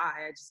understand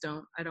why.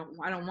 I don't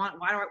want,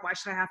 why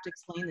should I have to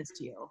explain this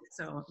to you?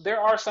 So there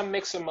are some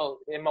mixed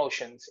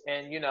emotions,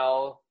 and,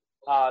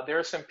 there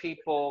are some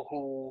people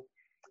who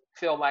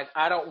feel like,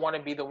 I don't want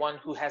to be the one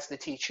who has to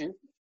teach you.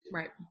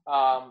 Right.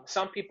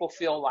 Some people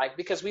feel like,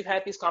 because we've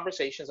had these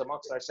conversations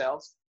amongst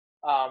ourselves,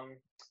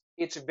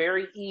 it's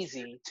very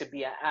easy to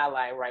be an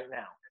ally right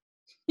now.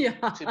 Yeah.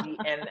 To be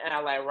an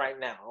ally right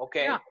now.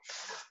 Okay.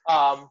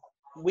 Yeah.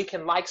 We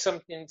can like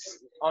something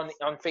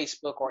on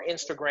Facebook or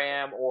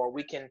Instagram, or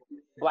we can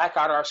black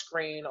out our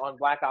screen on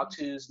Blackout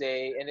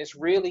Tuesday. And it's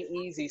really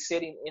easy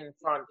sitting in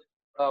front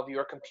of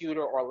your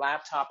computer or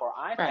laptop or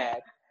iPad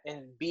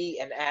and be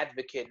an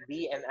advocate,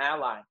 be an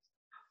ally.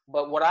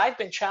 But what I've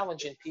been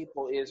challenging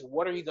people is,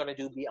 what are you going to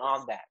do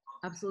beyond that?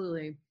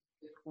 Absolutely.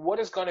 What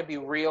is going to be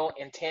real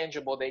and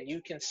tangible that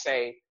you can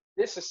say,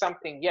 this is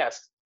something,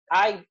 yes,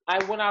 I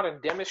went out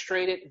and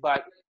demonstrated,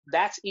 but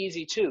that's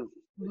easy too.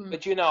 Mm-hmm.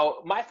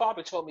 But my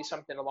father told me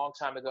something a long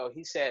time ago.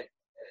 He said,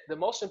 the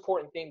most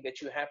important thing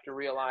that you have to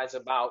realize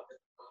about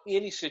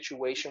any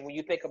situation, when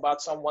you think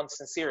about someone's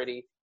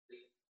sincerity,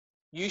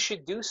 you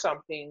should do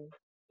something.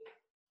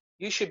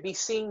 You should be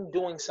seen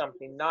doing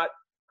something, not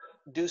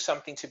do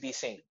something to be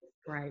seen.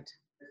 Right.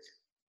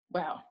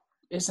 Wow.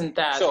 Isn't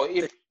that so?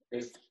 If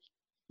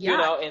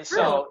and true.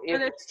 So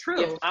it's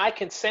true. If I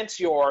can sense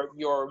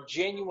your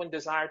genuine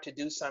desire to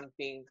do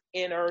something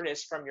in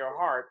earnest from your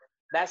heart,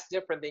 that's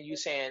different than you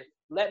saying,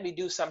 let me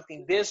do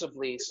something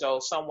visibly so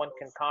someone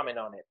can comment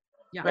on it.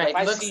 Yeah. Right. If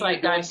I looks see like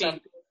you doing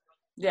something,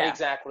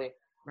 exactly.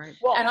 Right.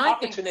 Well, and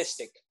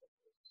opportunistic.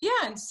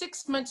 And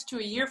 6 months to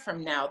a year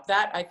from now,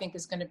 that I think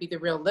is going to be the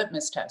real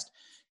litmus test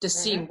to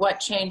see what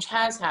change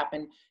has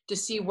happened, to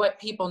see what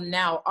people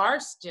now are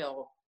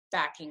still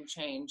backing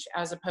change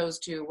as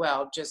opposed to,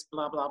 well, just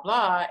blah, blah,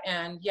 blah.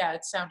 And yeah,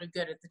 it sounded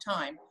good at the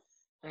time.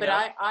 But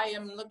I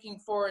am looking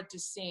forward to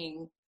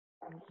seeing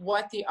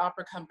what the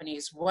opera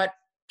companies, what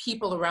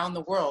people around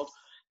the world,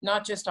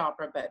 not just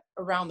opera, but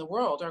around the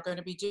world are going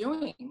to be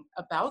doing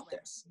about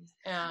this.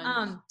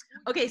 And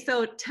okay,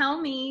 so tell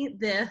me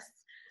this.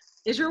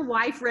 Is your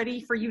wife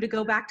ready for you to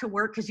go back to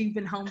work because you've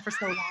been home for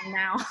so long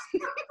now?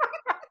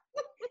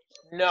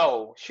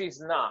 No, she's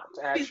not,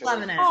 actually. She's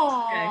loving it.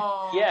 okay.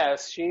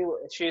 Yes,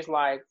 she's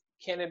like,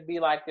 can it be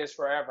like this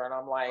forever? And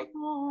I'm like,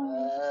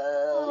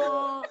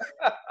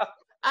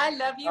 I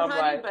love you, I'm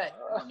honey, like, but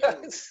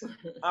no.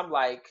 I'm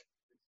like,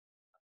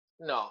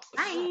 no.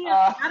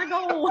 Bye, gotta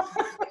go.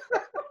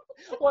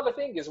 Well, the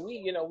thing is,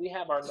 we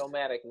have our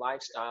nomadic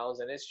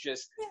lifestyles, and it's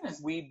just,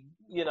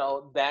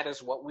 that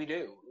is what we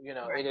do.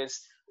 It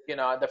is,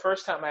 the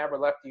first time I ever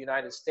left the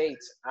United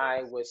States,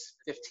 I was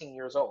 15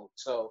 years old.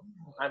 So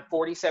I'm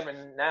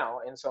 47 now.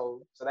 And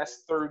so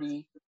that's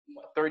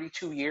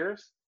 32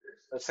 years,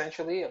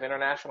 essentially, of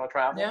international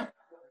travel. Yeah.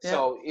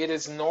 So it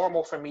is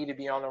normal for me to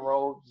be on the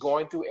road,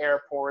 going through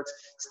airports,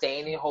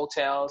 staying in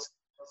hotels.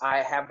 I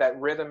have that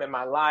rhythm in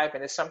my life,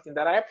 and it's something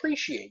that I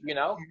appreciate.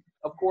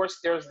 Of course,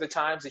 there's the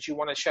times that you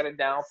want to shut it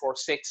down for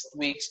 6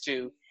 weeks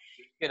to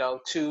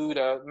 2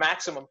 to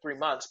maximum 3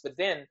 months. But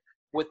then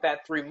with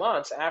that 3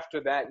 months, after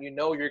that,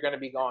 you're going to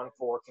be gone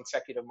for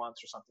consecutive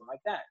months or something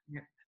like that.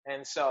 Yeah.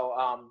 And so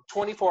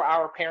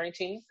 24-hour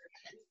parenting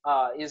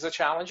is a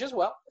challenge as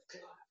well.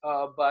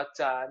 But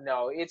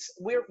no,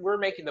 we're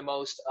making the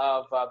most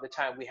of the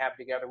time we have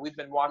together. We've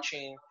been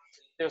watching,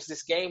 there's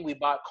this game we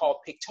bought called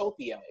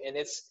Pictopia, and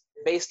it's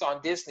based on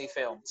Disney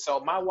films.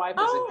 So my wife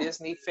is a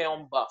Disney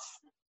film buff.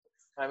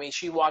 I mean,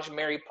 she watched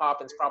Mary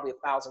Poppins probably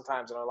 1,000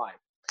 times in her life.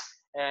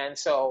 And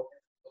so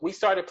we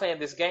started playing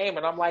this game,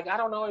 and I'm like, I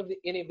don't know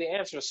any of the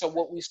answers. So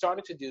what we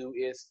started to do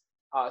is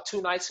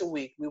 2 nights a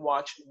week, we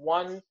watch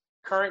one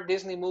current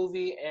Disney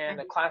movie and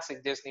a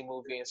classic Disney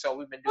movie. And so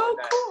we've been doing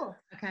that. Cool.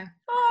 Okay.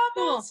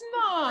 Oh, that's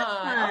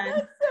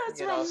nice.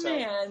 That's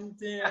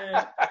romantic.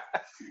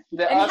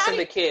 Us and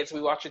the kids,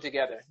 we watch it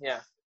together.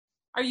 Yeah.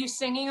 Are you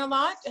singing a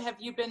lot? Have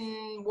you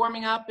been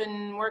warming up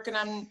and working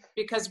on,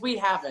 because we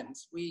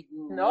haven't.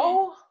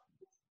 No,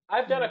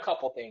 I've done a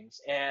couple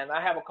things, and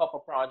I have a couple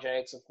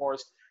projects. Of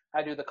course,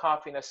 I do the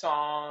Coffee and a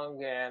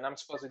Song, and I'm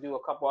supposed to do a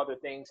couple other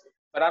things,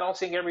 but I don't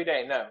sing every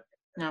day. No.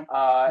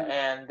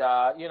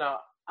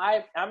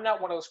 I'm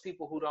not one of those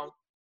people who don't,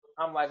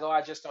 I'm like,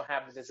 I just don't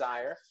have the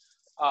desire.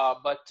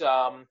 But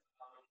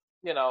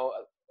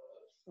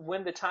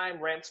when the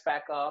time ramps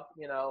back up,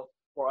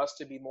 for us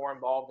to be more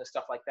involved and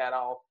stuff like that,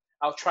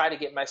 I'll try to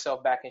get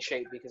myself back in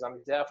shape, because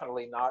I'm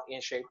definitely not in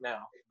shape now.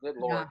 Good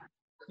Lord.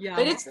 Yeah.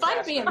 But it's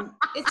fun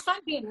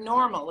being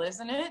normal,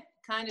 isn't it?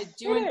 Kind of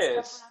doing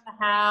stuff around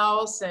the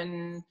house,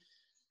 and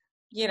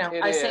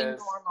I say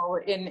normal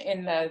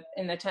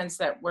in the sense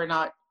that we're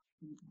not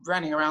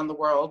running around the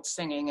world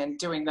singing and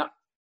doing the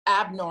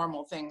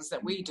abnormal things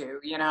that we do,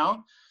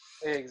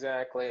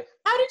 Exactly.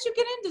 How did you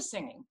get into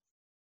singing?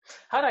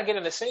 How did I get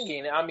into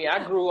singing? I mean,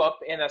 I grew up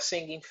in a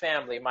singing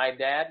family. My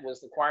dad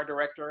was the choir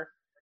director.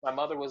 My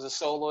mother was a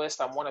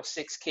soloist. I'm one of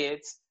 6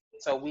 kids.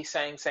 So we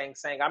sang.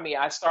 I mean,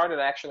 I started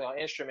actually on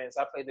instruments.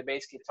 I played the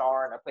bass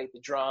guitar, and I played the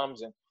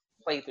drums and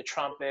played the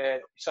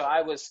trumpet. So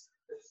I was,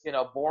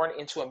 born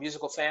into a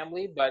musical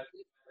family. But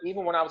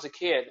even when I was a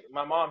kid,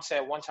 my mom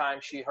said one time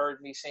she heard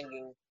me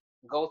singing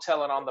 "Go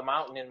Tell It on the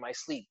Mountain" in my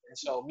sleep. And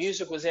so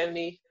music was in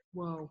me.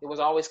 Whoa. It was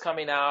always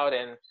coming out,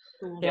 and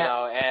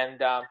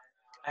I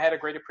had a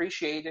great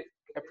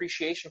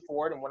appreciation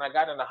for it. And when I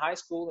got into high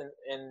school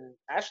and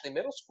actually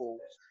middle school,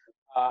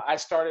 I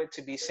started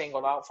to be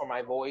singled out for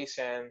my voice,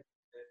 and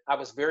I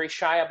was very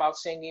shy about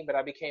singing, but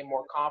I became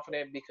more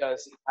confident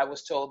because I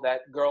was told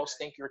that girls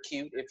think you're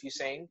cute if you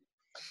sing.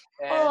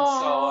 And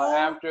so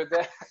after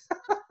that,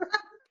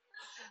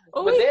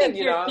 but then,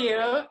 you're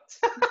cute.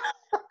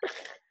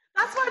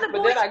 That's why the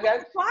boys were in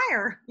the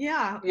choir.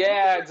 Yeah.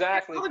 Yeah,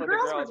 exactly. All the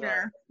girls were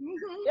there.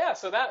 Mm-hmm. Yeah,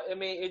 so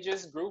it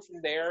just grew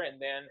from there. And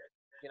then,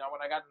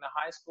 when I got into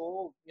high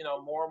school,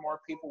 more and more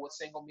people would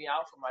single me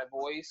out for my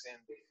voice.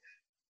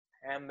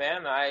 And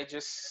then I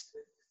just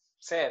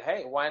said,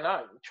 hey, why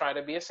not try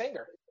to be a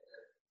singer?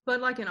 But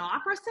like an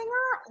opera singer,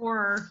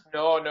 or?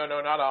 No,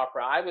 not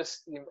opera.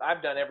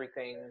 I've done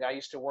everything. I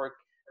used to work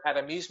at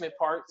amusement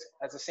parks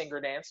as a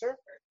singer-dancer.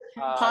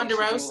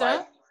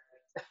 Ponderosa?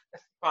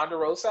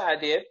 Ponderosa, I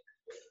did.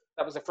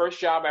 That was the first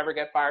job I ever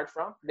got fired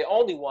from. The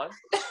only one.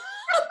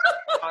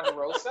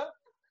 Ponderosa.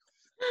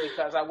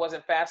 Because I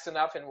wasn't fast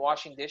enough in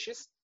washing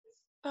dishes.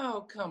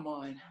 Oh, come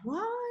on.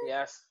 What?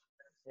 Yes.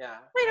 Yeah.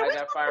 Wait, I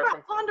got fired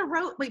from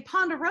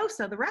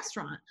Ponderosa, the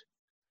restaurant.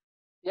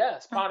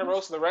 Yes,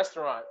 Ponderosa, the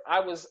restaurant. I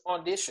was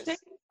on dishes.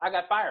 I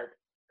got fired.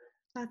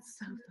 That's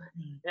so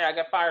funny. Yeah, I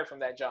got fired from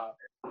that job.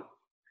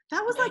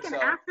 That was like an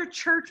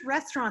after-church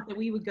restaurant that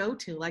we would go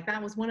to. Like,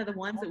 that was one of the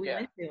ones that we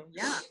went to.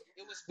 Yeah.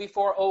 It was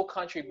before Old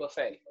Country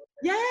Buffet.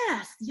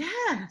 Yes.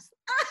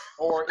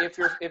 Or if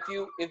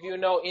you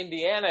know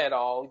Indiana at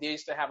all, they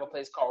used to have a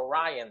place called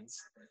Ryan's.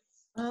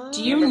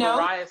 Do you know?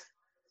 Ryan's?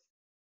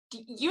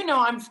 You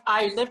know,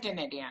 I lived in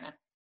Indiana.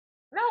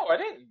 No, I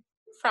didn't.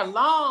 For a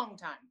long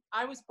time.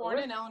 I was born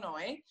in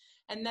Illinois,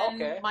 and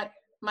then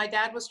my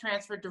dad was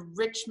transferred to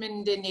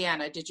Richmond,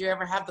 Indiana. Did you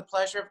ever have the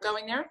pleasure of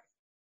going there?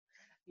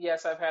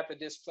 Yes, I've had the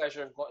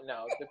displeasure of going.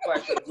 No, the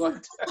pleasure of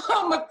going.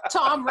 Home of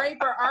Tom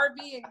Raper,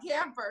 RV, and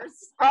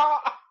campers.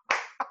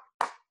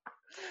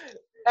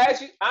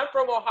 I'm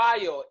from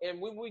Ohio, and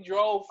when we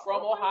drove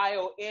from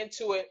Ohio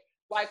into it,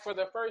 like for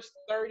the first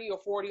 30 or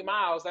 40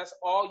 miles, that's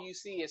all you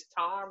see is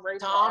Tom Raper.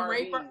 Tom RVs.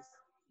 Raper.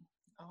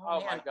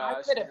 Oh my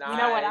gosh! Nice. You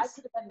know what? I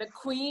could have been the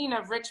queen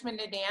of Richmond,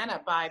 Indiana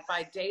by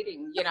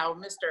dating,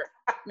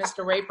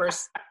 Mr.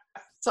 Raper's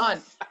son.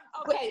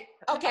 Okay.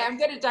 I'm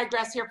going to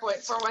digress here for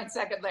 1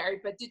 second, Larry.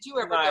 But did you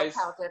ever go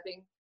cow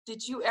tipping?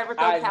 Did you ever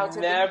go cow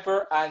tipping?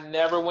 I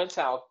never went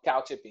cow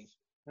tipping.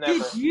 Never.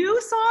 Did you,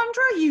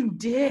 Sandra? You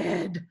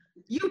did.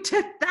 You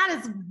tipped.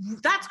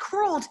 That's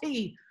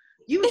cruelty.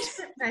 You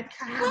tipped that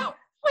cow. Well,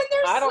 when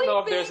they're I don't sleeping. know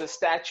if there's a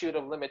statute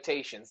of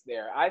limitations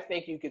there. I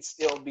think you could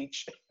still be.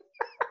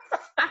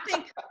 I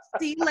think,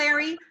 see,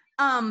 Larry,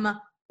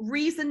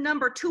 reason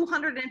number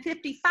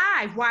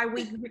 255 why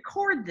we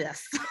record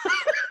this.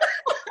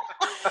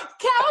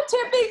 Cow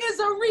tipping is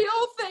a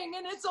real thing,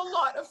 and it's a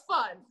lot of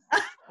fun.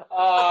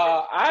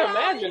 I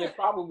imagine it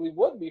probably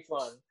would be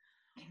fun.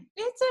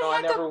 It's a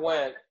I never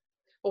went.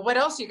 Well, what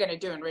else are you going to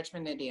do in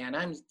Richmond,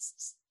 Indiana?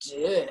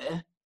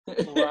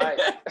 Right.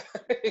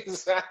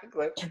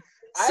 Exactly.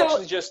 I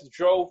actually just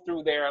drove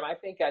through there, and I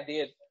think I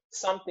did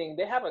something.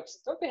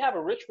 Don't they have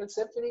a Richmond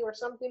Symphony or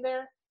something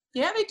there?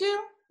 Yeah, they do.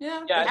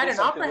 Yeah, I had did an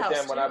something opera with house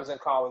them when I was in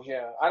college.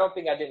 Yeah, I don't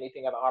think I did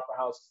anything at the opera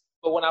house,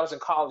 but when I was in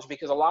college,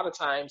 because a lot of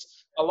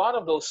times, a lot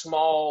of those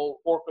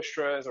small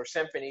orchestras or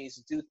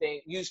symphonies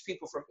use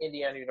people from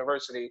Indiana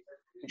University,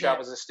 which I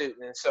was a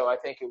student, and so I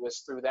think it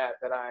was through that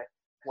I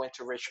went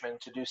to Richmond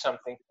to do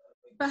something.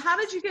 But how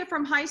did you get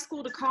from high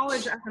school to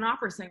college as an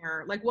opera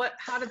singer? Like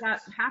how did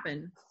that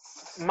happen?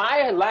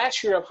 My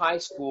last year of high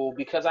school,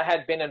 because I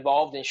had been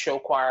involved in show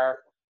choir,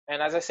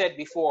 and as I said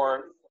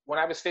before, when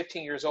I was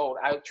 15 years old,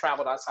 I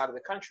traveled outside of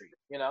the country,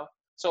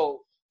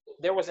 So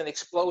there was an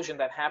explosion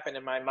that happened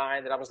in my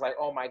mind that I was like,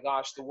 oh my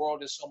gosh, the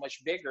world is so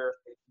much bigger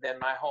than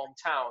my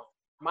hometown.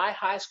 My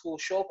high school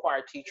show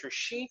choir teacher,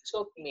 she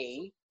took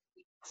me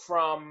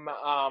from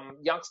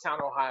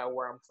Youngstown, Ohio,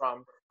 where I'm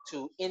from,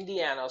 to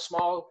Indiana, a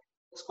small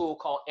school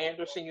called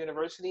Anderson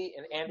University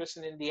in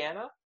Anderson,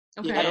 Indiana.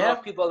 Okay. I don't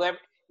know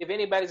if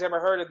anybody's ever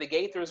heard of the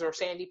Gaithers or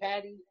Sandy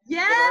Patty.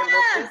 Yeah.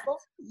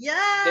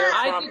 Yeah. They're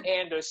from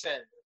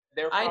Anderson.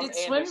 I did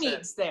swim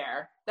meets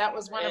there. That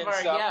was one of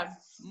our,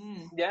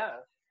 Yeah.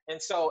 And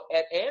so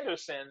at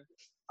Anderson,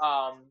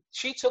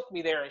 she took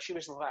me there, and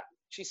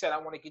she said, I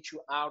want to get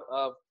you out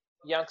of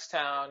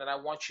Youngstown, and I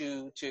want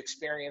you to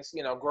experience,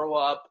 grow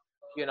up.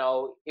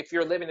 If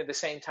you're living in the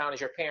same town as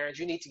your parents,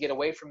 you need to get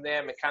away from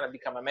them and kind of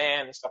become a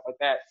man and stuff like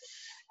that.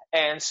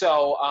 And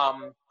so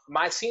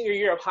my senior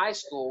year of high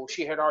school,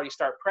 she had already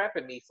started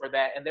prepping me for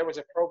that. And there was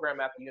a program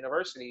at the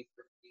university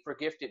for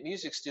gifted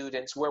music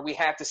students where we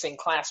had to sing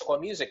classical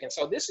music. And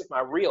so this is my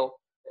real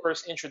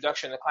first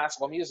introduction to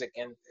classical music.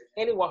 And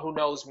anyone who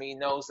knows me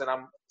knows that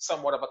I'm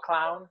somewhat of a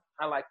clown.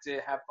 I like to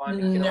have fun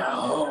and get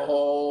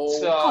around.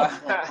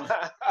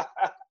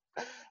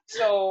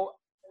 So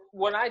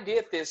when I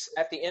did this,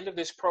 at the end of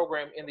this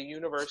program in the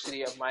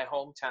university of my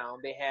hometown,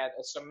 they had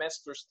a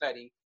semester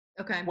study.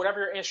 Okay.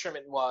 Whatever your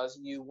instrument was,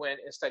 you went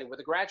and studied with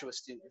a graduate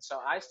student. So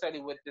I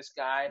studied with this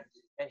guy,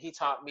 and he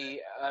taught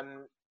me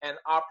an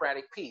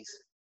operatic piece.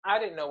 I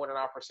didn't know what an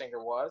opera singer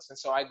was, and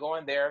so I go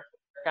in there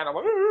kind of,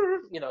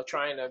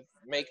 trying to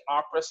make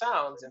opera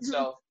sounds. And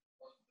so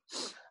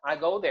I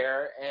go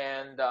there,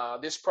 and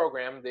this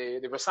program,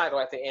 the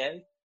recital at the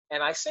end,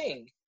 and I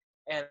sing.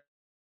 And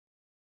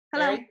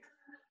hello.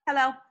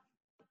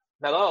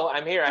 Hello,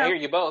 I'm here. I hear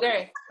you both.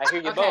 I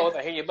hear you both.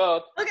 I hear you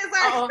both. Okay,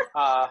 sorry.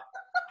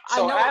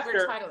 So I know after, what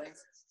your title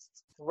is.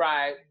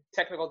 Right,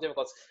 technical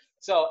difficulties.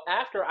 So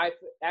after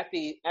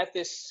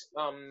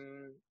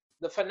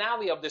the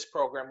finale of this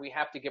program, we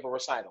have to give a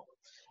recital.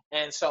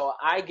 And so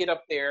I get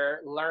up there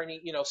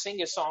learning,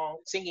 singing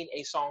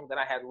a song that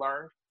I had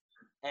learned.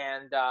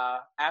 And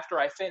after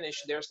I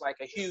finish, there's like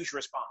a huge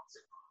response.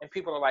 And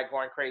people are like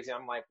going crazy.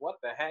 I'm like, what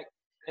the heck?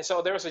 And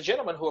so there was a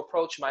gentleman who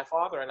approached my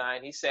father and I,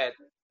 and he said,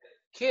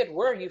 kid,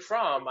 where are you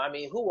from? I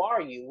mean, who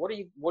are you?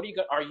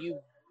 Are you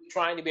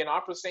trying to be an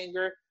opera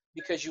singer?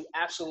 Because you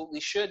absolutely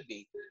should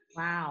be.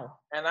 Wow.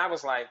 And I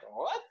was like,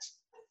 what?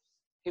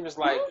 He was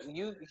like,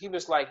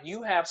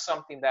 you have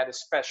something that is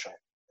special.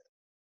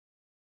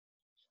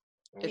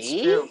 It's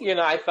Me? true.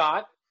 I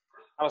thought.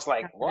 I was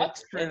like,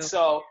 what? And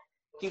so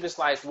he was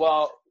like,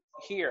 well,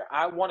 here,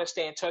 I want to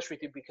stay in touch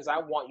with you because I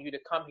want you to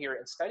come here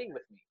and study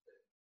with me.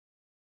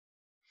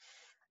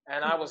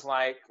 And I was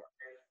like,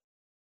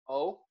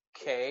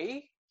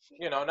 okay,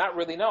 not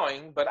really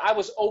knowing, but I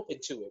was open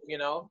to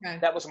it, Okay.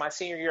 That was my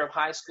senior year of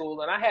high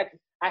school. And I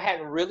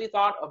hadn't really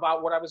thought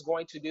about what I was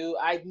going to do.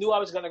 I knew I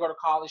was going to go to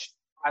college.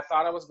 I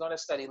thought I was going to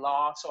study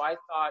law. So I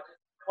thought,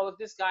 well, if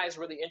this guy is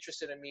really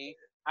interested in me,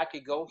 I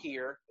could go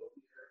here,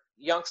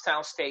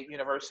 Youngstown State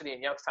University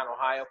in Youngstown,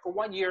 Ohio, for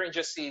 1 year and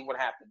just see what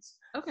happens.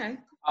 Okay.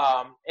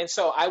 And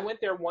so I went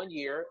there 1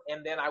 year,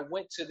 and then I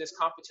went to this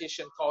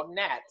competition called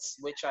Nats,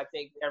 which I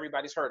think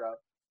everybody's heard of.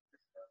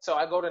 So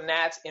I go to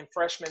Nats in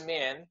freshman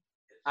men.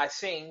 I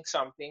sing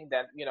something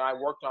that, I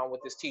worked on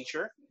with this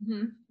teacher,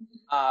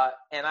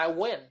 and I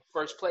win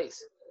first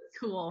place.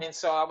 Cool. And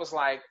so I was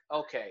like,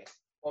 okay,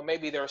 well,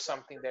 maybe there's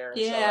something there.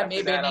 Yeah, so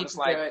maybe I need to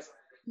do it.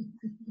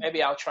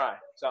 Maybe I'll try.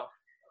 So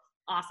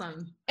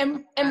awesome.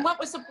 And what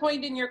was the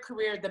point in your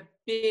career, the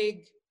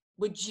big,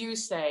 would you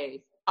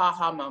say,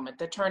 aha moment,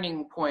 the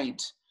turning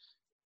point?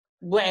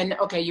 When,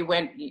 okay, you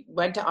went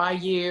to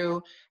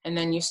IU and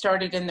then you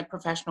started in the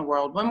professional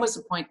world. When was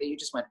the point that you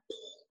just went?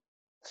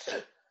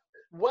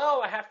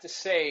 Well, I have to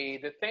say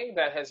the thing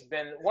that has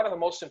been one of the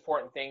most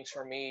important things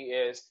for me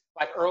is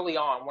like early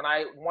on when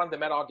I won the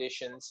Met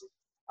auditions.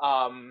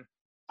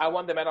 I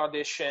won the Met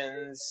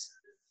auditions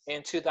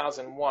in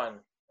 2001.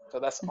 So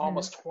that's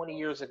almost 20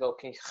 years ago.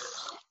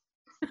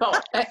 Oh,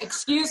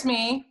 excuse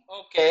me.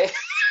 Okay.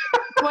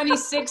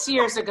 26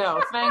 years ago.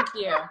 Thank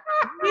you.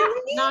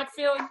 Really? Not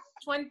feeling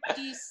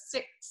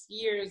 26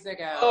 years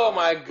ago. Oh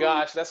my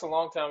gosh, that's a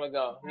long time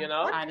ago, I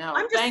know.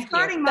 I'm just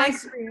starting my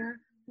career.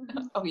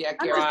 Oh yeah,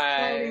 Carrie.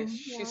 Right.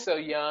 She's so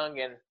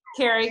young. And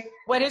Carrie,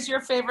 what is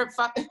your favorite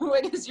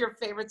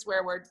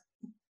swear word?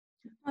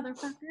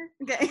 Motherfucker.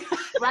 Okay.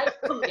 Right?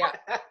 Yeah.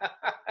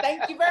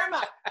 Thank you very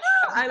much.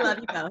 I love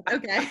you both.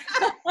 Okay.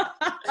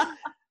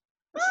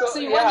 So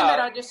you won the Met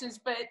auditions,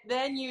 but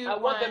then I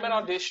won the Met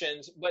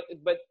auditions,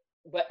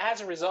 but as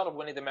a result of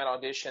winning the Met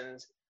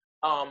auditions,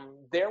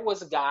 there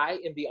was a guy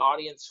in the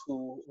audience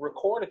who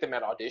recorded the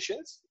Met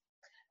auditions,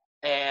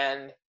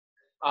 and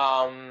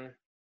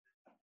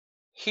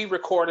he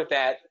recorded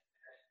that,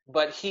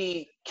 but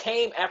he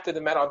came after the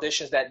Met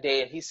auditions that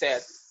day and he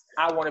said,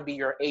 I want to be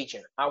your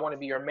agent. I want to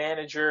be your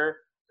manager.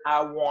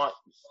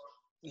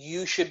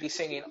 You should be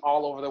singing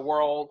all over the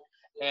world.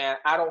 And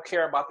I don't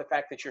care about the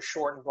fact that you're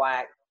short and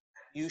black.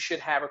 You should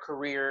have a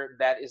career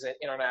that is an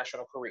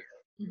international career.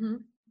 Mm-hmm.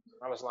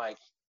 I was like,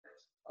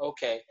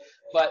 okay.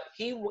 But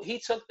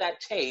he took that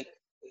tape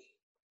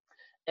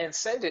and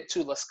sent it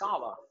to La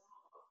Scala.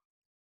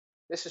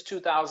 This is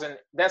 2000.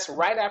 That's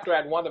right after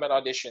I'd won the Met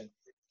audition.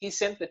 He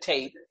sent the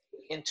tape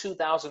in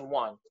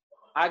 2001.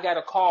 I got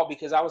a call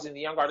because I was in the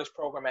Young Artist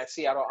program at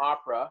Seattle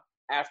Opera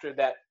after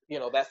that,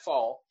 that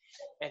fall.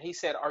 And he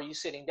said, are you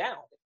sitting down?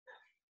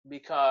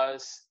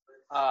 Because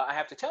I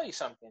have to tell you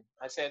something.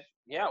 I said,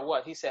 yeah,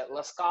 what? He said,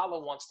 La Scala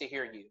wants to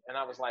hear you. And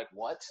I was like,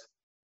 what?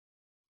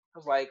 I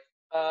was like,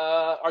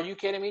 are you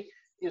kidding me?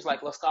 He was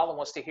like, La Scala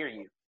wants to hear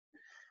you.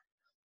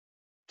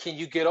 Can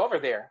you get over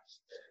there?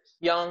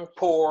 Young,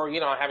 poor,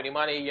 don't have any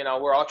money,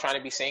 we're all trying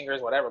to be singers,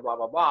 whatever, blah,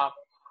 blah, blah.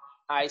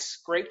 I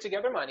scraped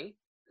together money.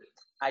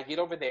 I get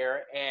over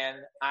there and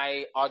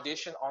I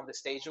audition on the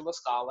stage of La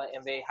Scala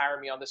and they hire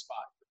me on the spot.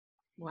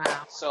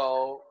 Wow.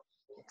 So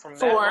from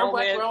that moment,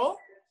 what role?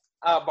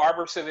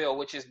 Barbara Seville,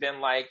 which has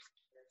been like,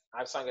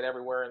 I've sung it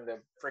everywhere in the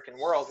freaking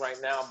world right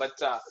now, but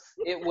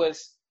it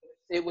was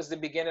the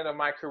beginning of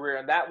my career.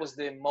 And that was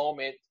the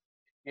moment,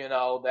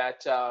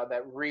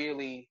 that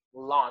really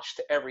launched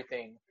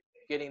everything,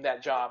 getting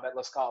that job at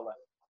La Scala.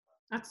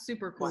 That's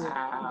super cool.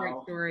 Wow. Great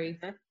story.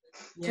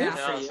 Yeah. Good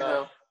for you.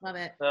 So, love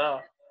it. No.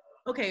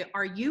 Okay,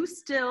 are you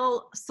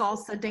still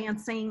salsa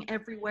dancing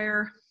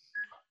everywhere?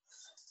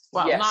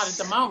 Well, yes. not at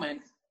the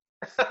moment.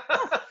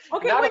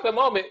 Okay, not at the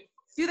moment.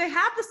 Do they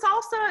have the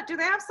salsa? Do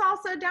they have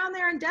salsa down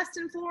there in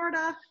Destin,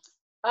 Florida?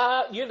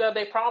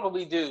 They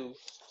probably do.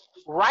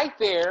 Right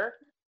there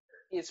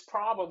is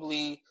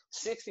probably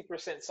 60%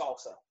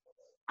 salsa.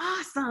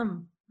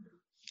 Awesome.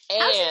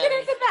 And how'd you get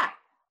into that?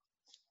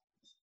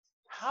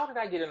 How did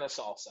I get into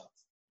salsa?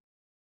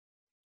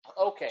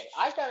 Okay,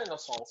 I got into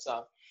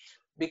salsa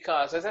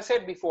because, as I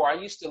said before, I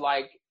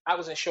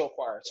was in show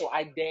choir. So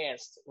I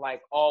danced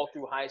like all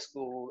through high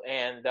school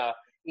and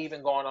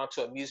even going on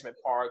to amusement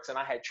parks. And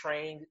I had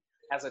trained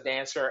as a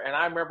dancer. And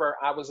I remember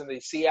I was in the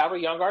Seattle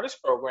Young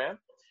Artist program.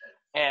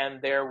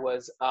 And there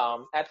was,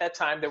 at that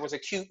time, there was a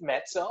cute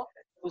mezzo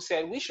who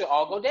said, we should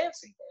all go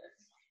dancing.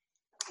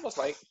 I was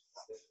like,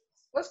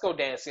 let's go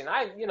dancing.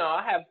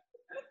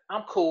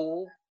 I'm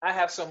cool. I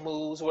have some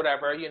moves,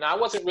 whatever. I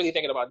wasn't really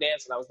thinking about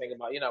dancing. I was thinking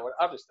about, with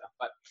other stuff.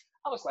 But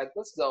I was like,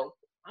 let's go.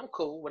 I'm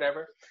cool,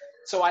 whatever.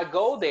 So I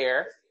go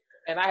there,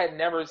 and I had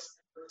never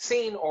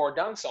seen or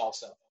done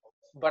salsa.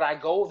 But I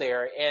go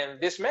there, and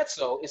this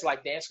mezzo is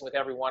like dancing with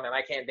everyone, and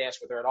I can't dance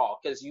with her at all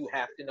because you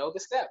have to know the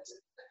steps.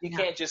 You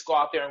can't just go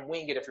out there and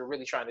wing it if you're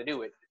really trying to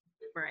do it.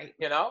 Right.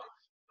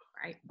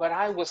 Right. But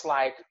I was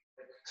like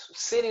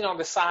sitting on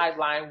the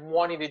sideline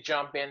wanting to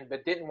jump in,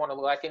 but didn't want to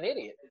look like an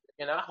idiot.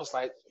 I was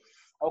like,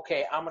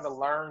 okay, I'm going to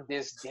learn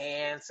this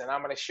dance and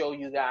I'm going to show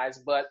you guys.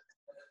 But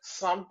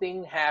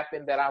something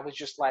happened that I was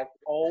just like,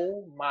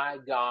 oh my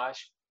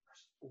gosh,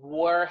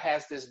 where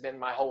has this been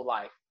my whole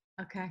life?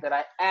 Okay. That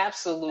I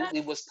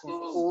absolutely was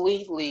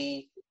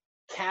completely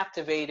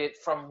captivated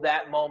from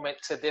that moment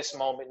to this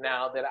moment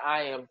now, that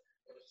I am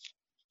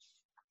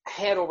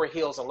head over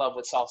heels in love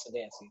with salsa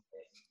dancing.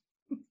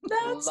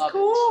 That's Love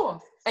cool.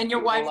 it. And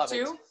your wife Love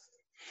too? it.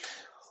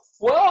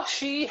 Well,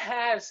 she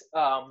has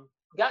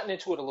gotten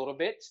into it a little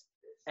bit.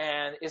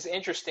 And it's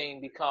interesting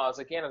because,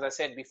 again, as I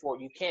said before,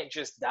 you can't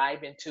just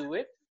dive into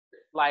it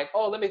like,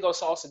 oh, let me go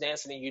salsa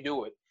dancing and you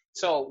do it.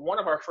 So one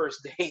of our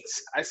first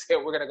dates, I said,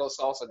 we're going to go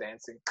salsa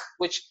dancing,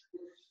 which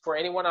for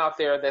anyone out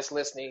there that's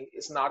listening,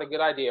 is not a good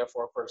idea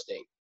for a first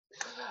date.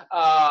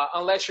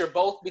 Unless you're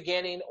both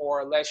beginning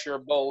or unless you're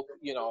both,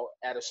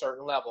 at a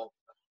certain level.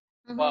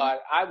 Mm-hmm.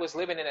 But I was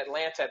living in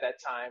Atlanta at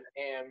that time.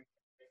 And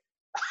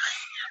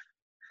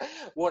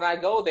when I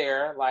go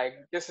there, like,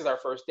 this is our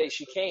first date.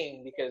 She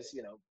came because,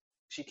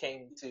 she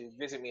came to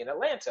visit me in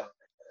Atlanta.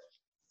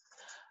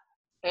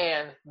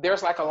 And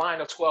there's like a line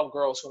of 12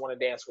 girls who want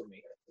to dance with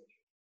me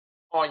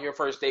on your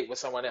first date with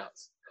someone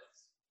else.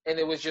 And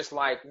it was just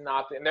like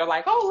nothing. And they're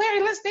like, oh,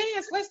 Larry, let's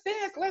dance, let's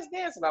dance, let's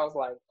dance. And I was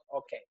like,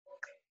 okay,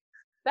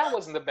 that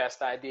wasn't the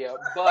best idea.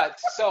 But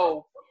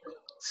so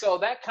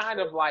that kind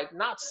of like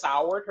not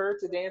soured her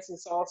to dancing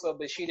salsa,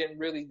 but she didn't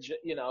really,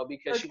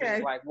 because she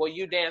was like, well,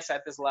 you dance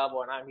at this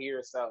level and I'm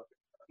here. So,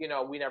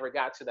 we never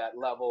got to that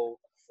level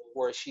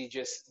where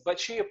but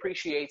she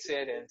appreciates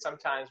it. And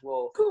sometimes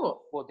we'll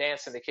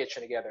dance in the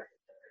kitchen together.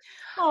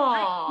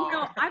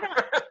 Oh,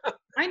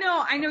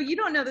 I know you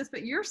don't know this,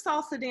 but your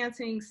salsa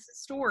dancing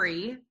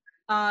story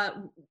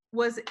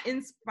was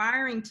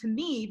inspiring to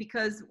me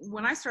because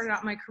when I started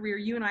out my career,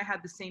 you and I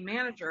had the same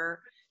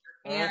manager,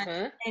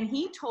 and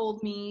he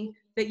told me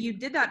that you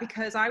did that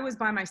because I was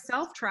by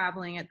myself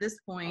traveling at this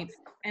point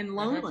and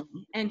lonely,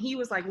 and he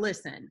was like,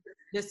 listen,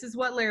 this is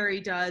what Larry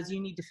does. You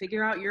need to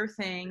figure out your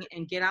thing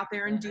and get out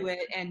there and do it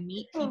and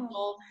meet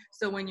people.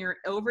 So when you're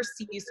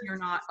overseas, you're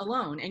not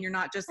alone and you're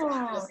not just in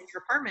your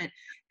apartment.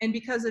 And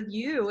because of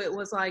you, it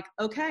was like,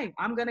 okay,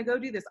 I'm going to go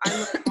do this. I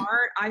love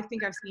art. I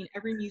think I've seen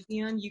every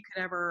museum you could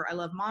ever. I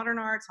love modern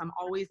arts. I'm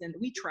always in.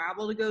 We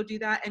travel to go do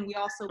that. And we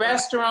also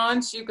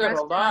restaurants. You go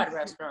to a lot of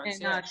restaurants.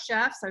 And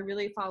chefs. I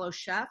really follow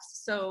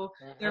chefs. So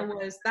there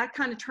was that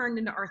kind of turned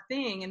into our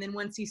thing. And then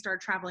once he started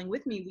traveling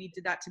with me, we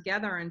did that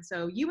together. And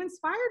so you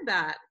inspired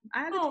that. I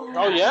had to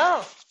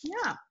yeah.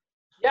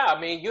 Yeah. I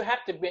mean, you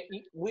have to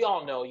be, we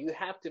all know you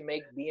have to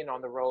make being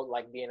on the road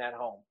like being at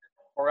home,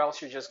 or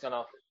else you're just going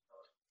to,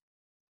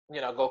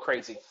 go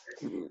crazy.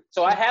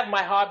 So I have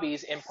my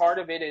hobbies, and part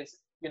of it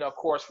is, of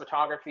course,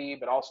 photography,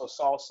 but also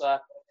salsa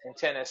and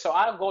tennis. So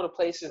I'll go to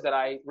places that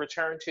I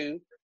return to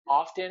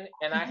often,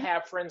 and I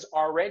have friends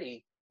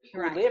already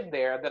who live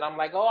there that I'm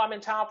like, oh, I'm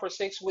in town for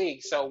 6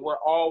 weeks. So we're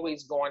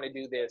always going to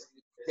do this.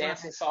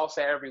 Dancing salsa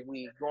every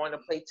week, going to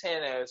play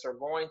tennis, or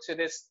going to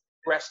this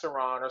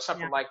restaurant or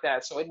something like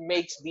that. So it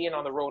makes being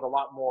on the road a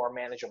lot more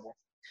manageable.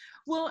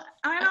 Well,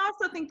 I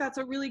also think that's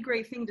a really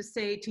great thing to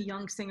say to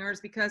young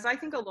singers, because I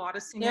think a lot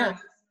of singers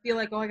feel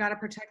like, oh, I got to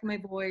protect my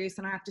voice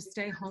and I have to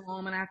stay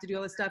home and I have to do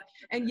all this stuff.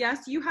 And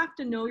yes, you have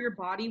to know your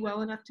body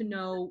well enough to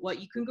know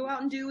what you can go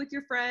out and do with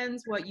your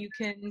friends, what you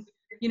can,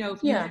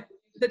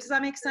 but does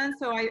that make sense?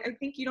 So I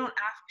think you don't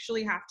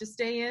actually have to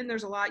stay in.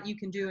 There's a lot you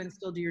can do and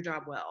still do your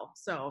job well.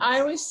 So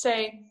I always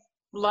say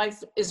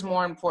life is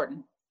more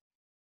important.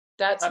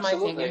 That's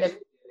Absolutely. my thing.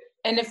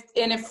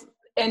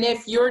 And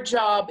if your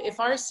job, if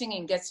our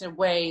singing gets in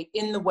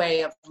the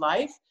way of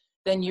life,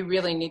 then you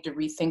really need to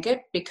rethink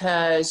it,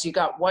 because you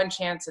got one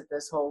chance at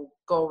this whole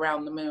go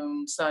around the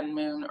moon, sun,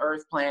 moon,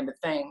 earth planet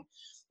thing.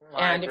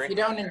 And if you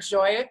don't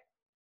enjoy it,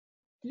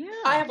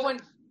 I have one.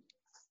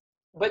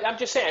 But I'm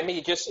just saying,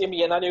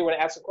 and I know you want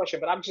to ask a question,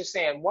 but I'm just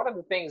saying, one of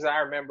the things I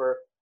remember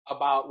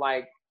about,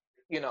 like,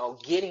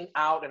 getting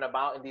out and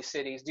about in these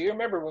cities. Do you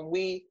remember when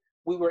we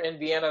were in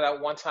Vienna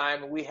that one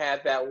time and we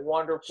had that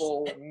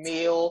wonderful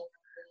meal,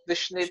 the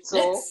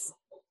schnitzel?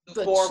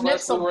 The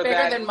schnitzel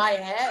bigger than my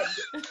head.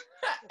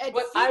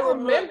 But I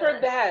remember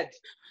that.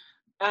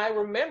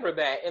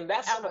 And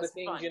that's some of the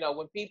things,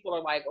 when people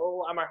are like,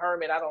 oh, I'm a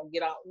hermit, I don't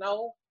get out.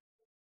 No.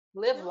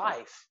 Live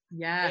life.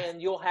 Yes.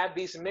 And you'll have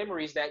these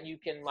memories that you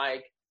can,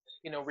 like,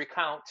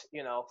 recount,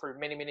 for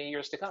many, many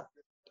years to come.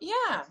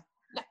 Yeah.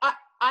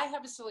 I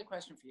have a silly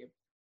question for you.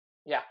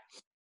 Yeah.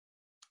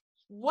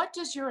 What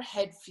does your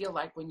head feel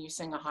like when you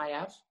sing a high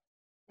F?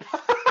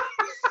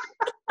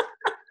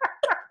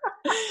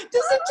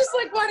 Does it just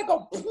like want to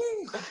go?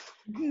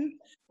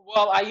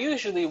 Well, I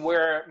usually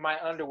wear my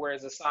underwear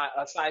as a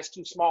size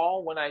too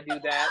small when I do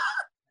that.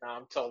 No,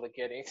 I'm totally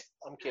kidding.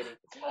 I'm kidding.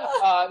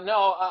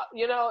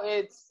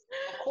 It's,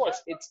 of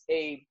course,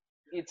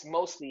 it's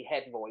mostly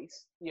head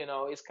voice.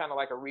 It's kind of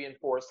like a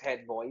reinforced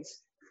head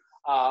voice.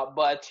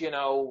 But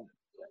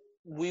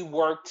we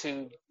work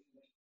to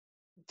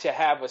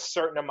have a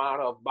certain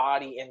amount of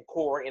body and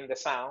core in the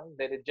sound,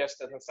 that it just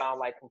doesn't sound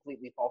like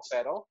completely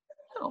falsetto.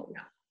 Oh.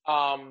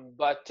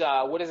 But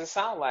what does it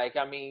sound like?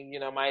 I mean,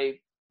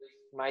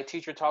 my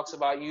teacher talks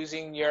about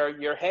using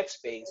your head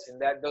space,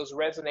 and that those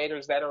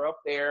resonators that are up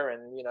there,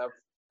 and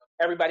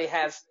everybody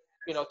has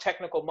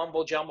technical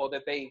mumbo jumbo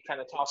that they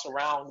kind of toss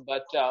around,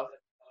 but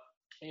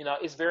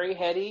it's very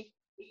heady.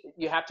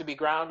 You have to be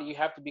grounded, you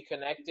have to be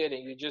connected,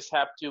 and you just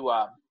have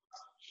to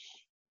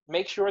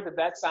make sure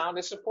that sound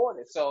is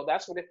supported. So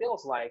that's what it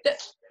feels like.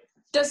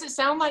 Does it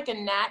sound like a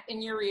gnat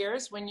in your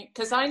ears when you?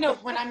 Because I know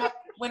when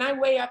I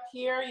way up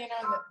here, you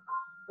know,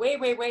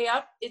 way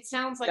up, it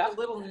sounds like a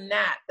little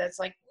gnat. That's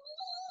like.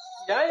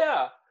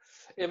 Yeah.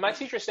 And my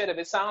teacher said if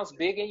it sounds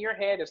big in your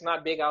head, it's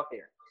not big out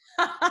there.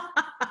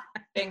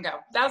 Bingo.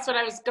 That's what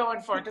I was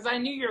going for because I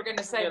knew you were going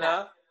to say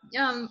that.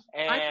 And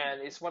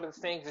it's one of the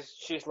things that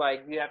she's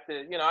like, you have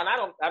to, you know, and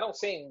I don't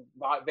sing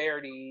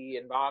Verdi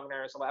and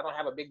Wagner and so I don't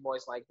have a big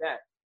voice like that.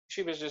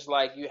 She was just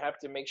like, you have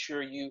to make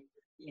sure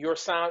your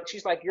sound,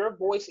 she's like, your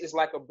voice is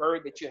like a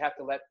bird that you have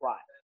to let fly.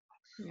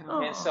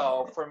 Yeah. And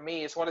so for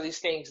me, it's one of these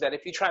things that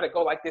if you try to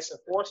go like this and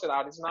force it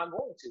out, it's not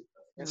going to.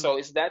 And so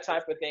it's that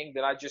type of thing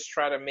that I just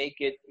try to make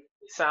it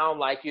sound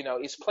like, you know,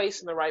 it's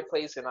placed in the right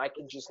place and I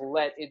can just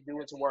let it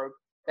do its work,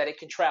 that it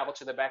can travel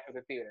to the back of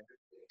the theater.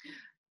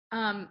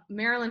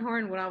 Marilyn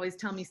Horn would always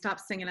tell me, stop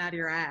singing out of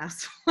your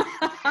ass.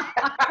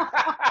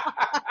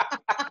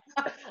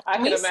 I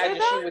can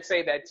imagine she would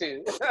say that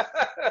too.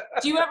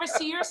 Do you ever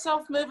see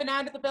yourself moving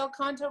out of the bel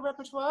canto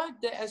repertoire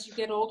as you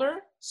get older?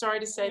 Sorry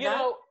to say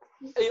that.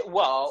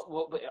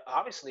 Well,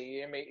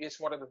 obviously, I mean, it's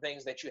one of the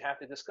things that you have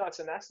to discuss.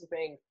 And that's the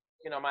thing,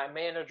 you know, my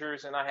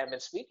managers and I have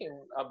been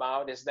speaking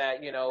about is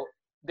that, you know,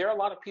 there are a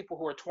lot of people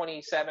who are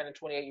 27 and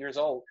 28 years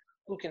old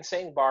who can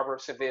sing Barber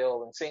of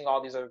Seville and sing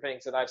all these other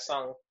things that I've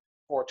sung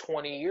for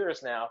 20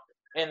 years now.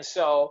 And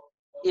so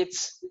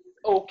it's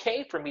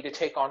okay for me to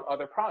take on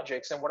other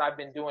projects. And what I've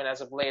been doing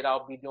as of late,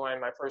 I'll be doing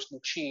my first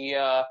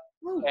Lucia,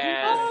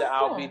 and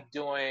I'll be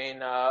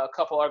doing a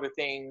couple other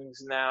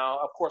things now.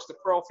 Of course, the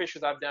Pearl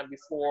Fishers I've done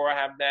before. I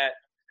have that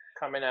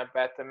coming up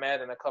at the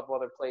Met and a couple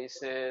other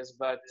places.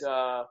 But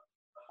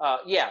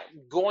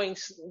going,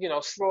 you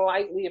know,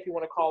 slightly, if you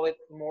want to call it,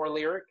 more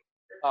lyric.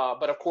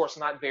 But of course,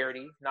 not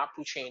Verdi, not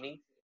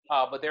Puccini.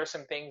 But there's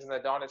some things in the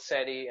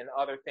Donizetti and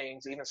other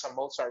things, even some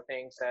Mozart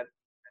things that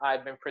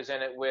I've been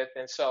presented with.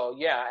 And so,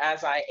 yeah,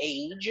 as I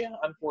age,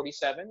 I'm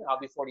 47. I'll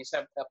be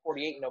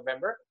 48 in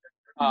November.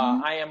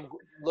 I am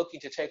looking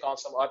to take on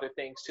some other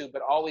things too,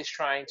 but always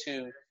trying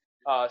to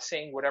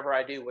sing whatever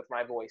I do with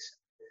my voice.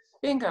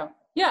 Bingo.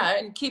 Yeah,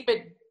 and keep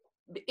it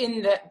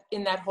in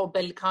that whole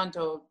bel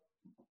canto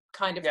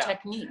kind of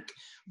technique,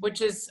 which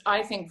is,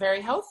 I think,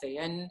 very healthy.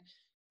 And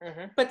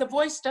but the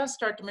voice does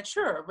start to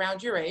mature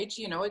around your age.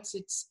 You know,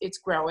 it's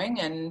growing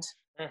and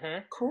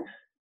cool.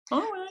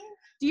 All right.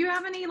 Do you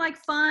have any like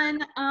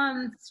fun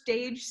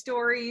stage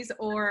stories,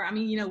 or, I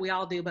mean, you know, we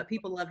all do, but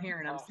people love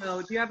hearing them.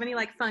 So do you have any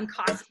like fun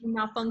costume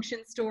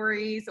malfunction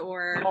stories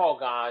or? Oh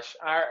gosh.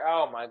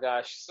 Oh my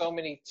gosh. So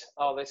many.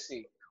 Let's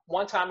see.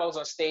 One time I was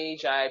on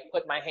stage, I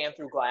put my hand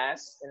through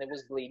glass and it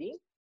was bleeding.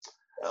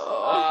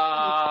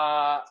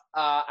 I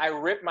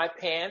ripped my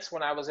pants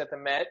when I was at the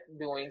Met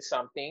doing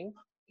something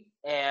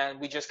and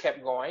we just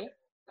kept going.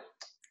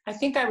 I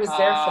think I was there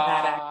for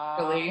that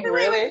actually.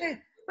 Really?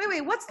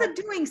 Wait, what's the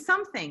doing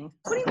something?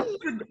 What do you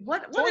mean?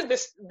 What doing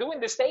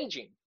the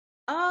staging.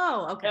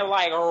 Oh, okay. And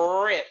like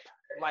rip.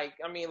 Like,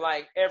 I mean,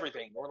 like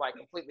everything. We're like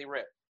completely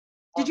ripped.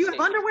 Did you have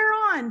underwear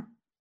on?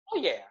 Oh,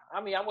 yeah. I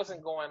mean, I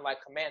wasn't going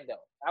like commando.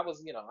 I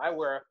was, you know, I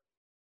wear.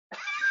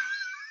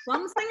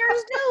 Some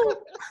singers do.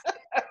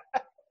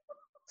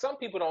 Some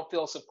people don't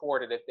feel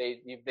supported if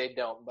they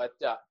don't. But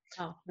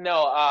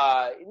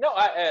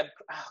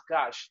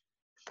gosh.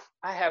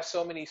 I have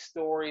so many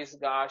stories,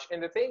 gosh.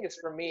 And the thing is,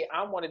 for me,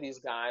 I'm one of these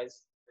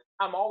guys,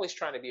 I'm always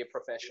trying to be a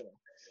professional.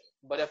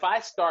 But if I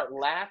start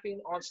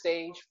laughing on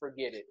stage,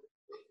 forget it.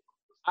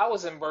 I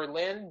was in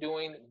Berlin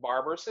doing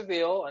Barber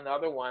Seville,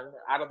 another one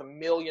out of the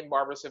million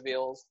Barber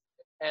Sevilles.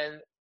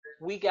 And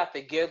we got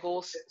the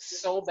giggles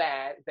so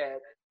bad that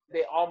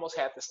they almost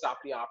had to stop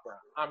the opera.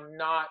 I'm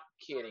not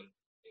kidding.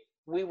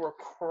 We were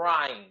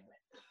crying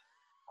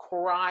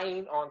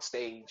on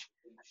stage.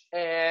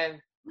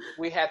 And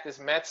we had this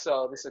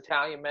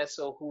Italian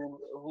mezzo who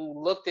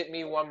looked at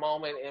me one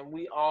moment and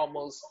we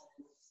almost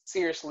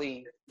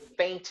seriously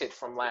fainted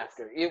from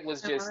laughter. It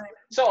was just,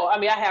 so, I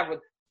mean, I have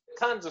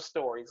tons of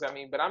stories. I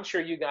mean, but I'm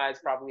sure you guys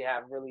probably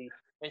have really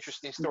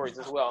interesting stories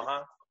as well,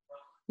 huh?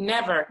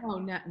 Never. Oh,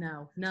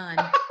 no, none.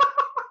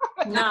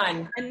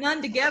 None. And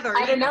none together.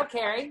 I don't know,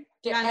 Carrie.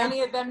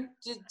 Any of them,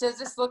 does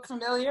this look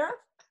familiar?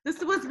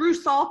 This was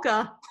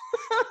Rusalka.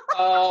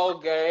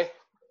 Okay.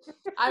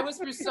 I was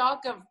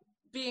Rusalka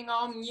being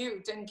all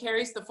mute, and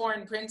Carrie's the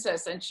foreign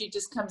princess, and she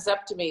just comes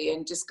up to me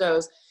and just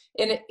goes,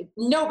 and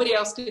nobody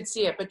else could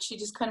see it, but she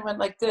just kind of went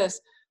like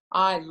this.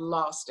 I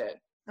lost it.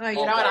 Oh,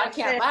 you know what? I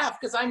can't laugh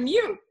because I'm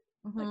mute.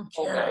 Mm-hmm.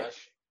 Oh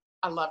gosh,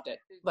 I loved it.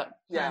 Look,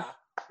 yeah,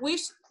 we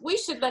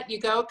should let you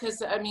go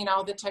because I mean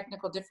all the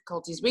technical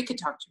difficulties. We could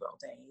talk to you all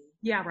day.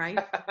 Yeah, right.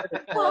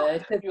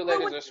 You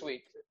ladies are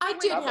sweet. I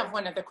did have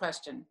one other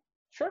question.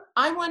 Sure.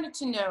 I wanted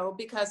to know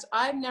because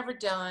I've never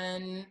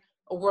done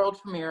a world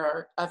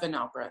premiere of an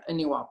opera, a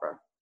new opera.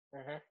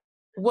 Mm-hmm.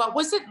 What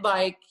was it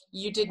like?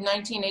 You did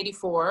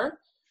 1984,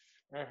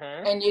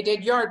 and you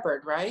did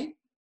Yardbird, right?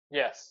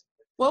 Yes.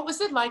 What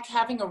was it like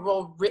having a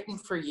role written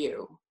for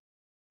you?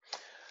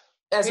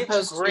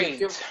 It's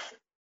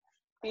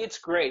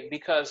great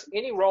because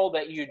any role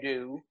that you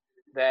do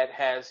that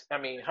has, I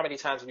mean, how many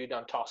times have you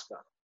done Tosca?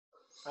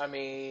 I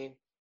mean,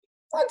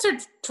 once or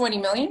 20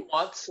 million.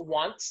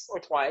 Once or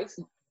twice.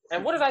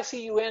 And what did I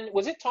see you in?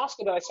 Was it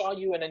Tosca that I saw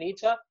you and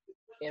Anita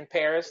in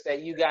Paris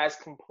that you guys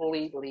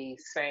completely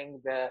sang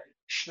the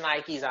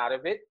shnikes out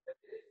of it?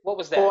 What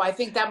was that? Oh, I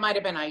think that might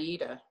have been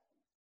Aida.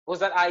 Was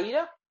that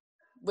Aida?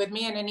 With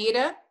me and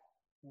Anita?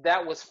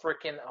 That was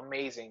freaking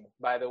amazing,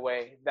 by the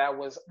way. That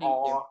was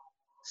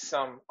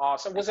awesome.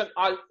 Awesome. Was it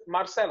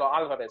Marcelo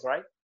Alvarez,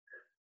 right?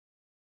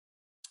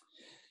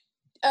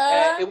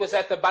 It was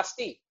at the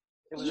Bastille.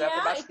 It was at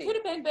the Bastille. It could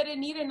have been, but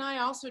Anita and I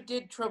also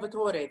did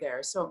Trovatore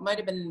there, so it might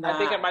have been that. I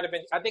think it might have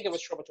been. I think it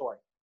was Trovatore.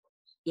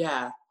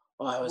 Yeah.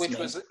 Oh, which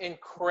amazing. Was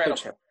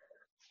incredible.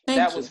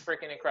 That was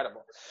freaking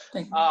incredible.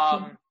 Thank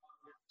you.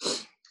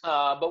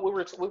 But we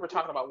were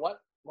talking about what?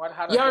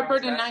 How did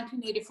Yardbird in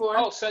 1984.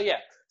 Oh, so yeah.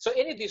 So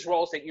any of these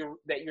roles that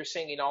you're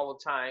singing all the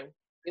time,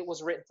 it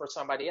was written for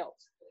somebody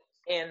else.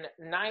 And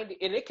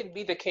it can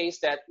be the case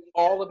that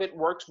all of it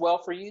works well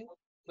for you.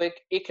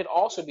 Like it could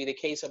also be the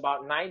case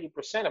about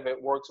 90% of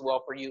it works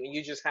well for you, and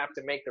you just have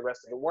to make the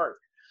rest of it work.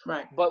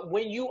 Right. But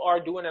when you are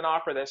doing an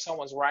opera that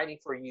someone's writing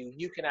for you,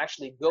 you can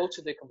actually go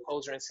to the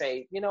composer and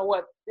say, you know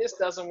what, this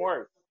doesn't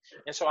work.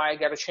 And so I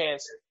got a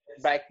chance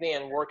back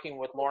then working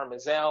with Lauren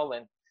Mazel,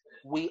 and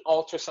we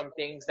alter some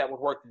things that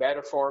would work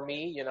better for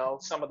me. You know,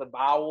 some of the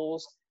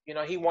vowels. You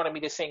know, he wanted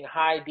me to sing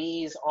high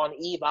D's on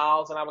E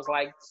vowels, and I was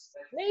like,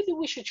 maybe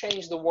we should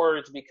change the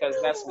words because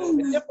that's a little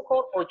bit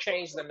difficult, or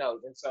change the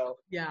note. And so,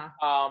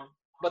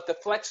 but the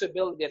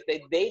flexibility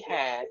that they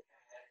had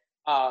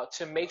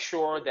to make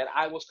sure that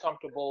I was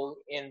comfortable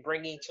in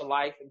bringing to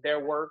life their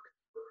work,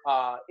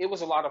 it was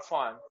a lot of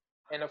fun.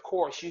 And of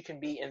course, you can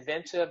be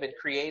inventive and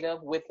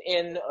creative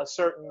within a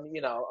certain,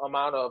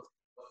 amount of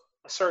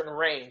a certain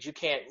range. You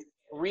can't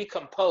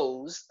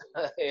recompose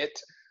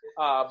it.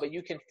 But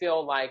you can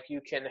feel like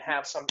you can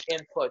have some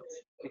input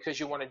because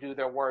you want to do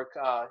their work,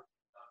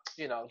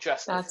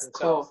 justice. That's and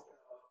cool. So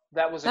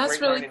that was a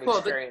great really learning cool.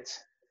 experience.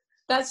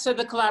 So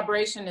the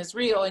collaboration is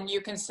real, and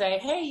you can say,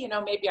 hey,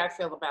 maybe I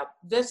feel about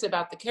this,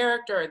 about the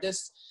character, or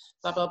this,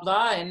 blah, blah,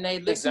 blah, and they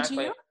listen to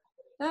you.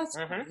 That's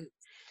great.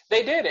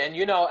 They did. And,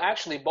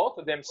 actually both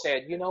of them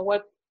said, you know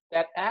what,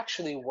 that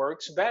actually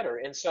works better.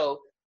 And so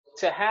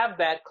to have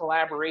that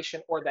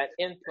collaboration or that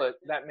input,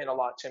 that meant a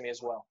lot to me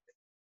as well.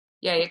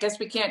 Yeah, I guess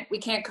we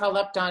can't call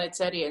up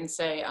Donizetti and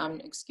say,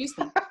 excuse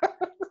me,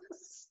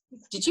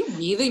 did you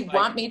really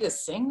want me to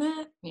sing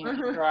that? Yeah.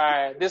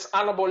 Right. This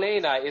Anna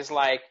Bolena is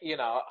like,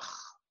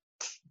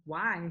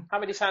 Why? How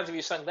many times have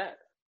you sung that?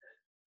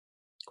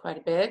 Quite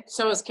a bit.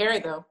 So is Carrie,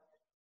 though.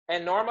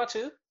 And Norma,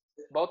 too?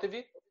 Both of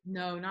you?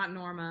 No, not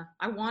Norma.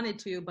 I wanted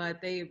to,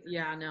 but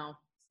no.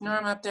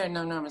 Norma up there?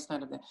 No, Norma's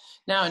not up there.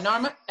 Now,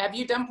 Norma, have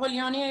you done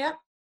Polionia yet?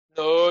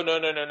 No.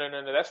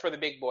 That's for the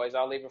big boys.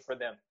 I'll leave it for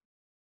them.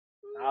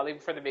 I'll leave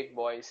it for the big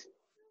boys.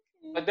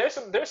 But there's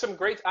some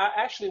great.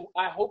 I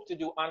hope to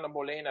do Anna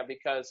Bolena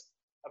because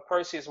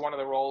Percy is one of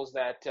the roles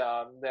that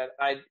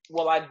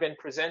I'd been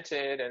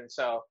presented, and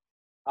so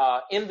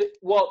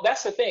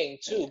that's the thing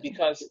too,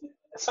 because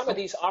some of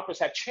these operas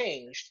have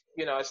changed,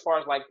 as far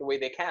as like the way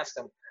they cast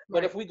them.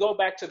 But if we go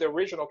back to the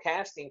original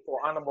casting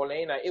for Anna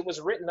Bolena, it was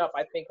written up,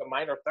 I think, a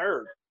minor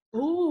third.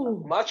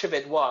 Ooh. Much of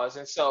it was,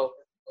 and so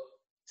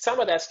some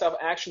of that stuff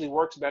actually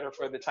works better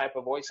for the type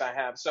of voice I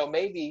have. So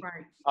maybe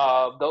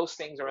those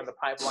things are in the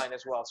pipeline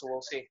as well. So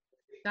we'll see.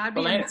 That'd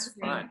be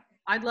amazing.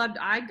 I'd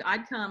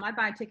come. I'd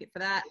buy a ticket for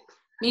that.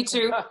 Me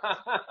too.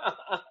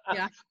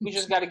 Yeah. We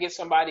just got to get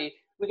somebody.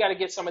 We got to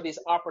get some of these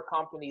opera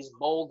companies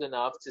bold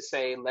enough to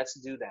say, let's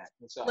do that.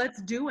 And so,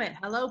 let's do it.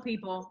 Hello,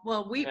 people.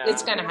 Well,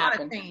 it's going to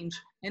happen. Change,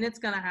 and it's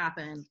going to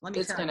happen.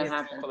 It's going to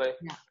happen.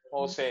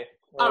 We'll see.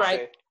 All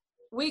right.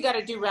 We got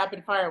to do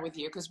rapid fire with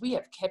you because we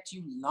have kept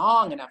you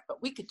long enough, but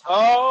we could talk.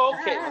 Oh,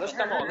 okay. Let's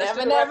come on. Let's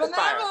never.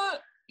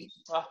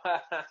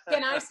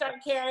 Can I start,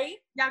 Carrie?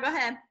 Yeah, go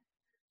ahead.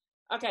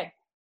 Okay.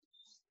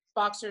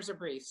 Boxers or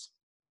briefs?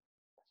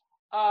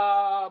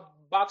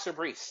 Boxer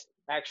briefs,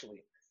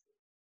 actually.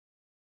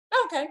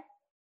 Okay.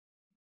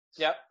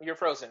 Yep, you're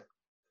frozen.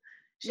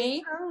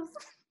 Me?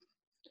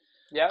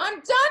 Yeah. I'm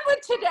done with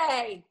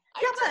today.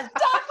 I'm done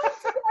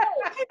with today.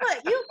 Hey,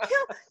 but you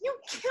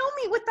kill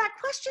me with that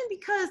question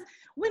because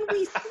when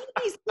we see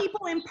these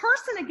people in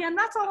person again,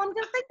 that's all I'm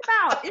going to think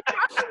about. It's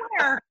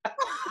underwear.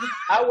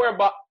 I wear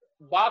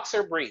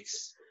boxer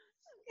briefs.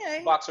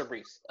 Okay. Boxer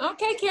briefs.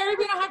 Okay, Carrie,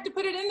 we don't have to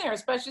put it in there,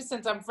 especially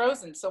since I'm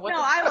frozen. So what?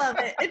 No, I love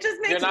it. It just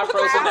makes You're not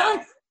frozen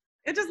now.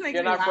 It just makes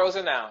You're not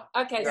frozen now.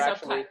 Okay, You're so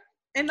actually...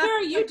 And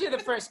Carrie, you do the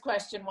first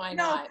question. Why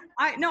not?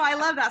 I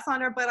love that,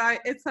 Sandra,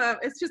 but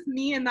it's just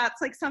me, and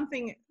that's like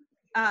something.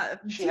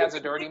 She has a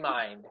dirty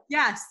mind.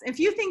 Yes, a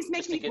few things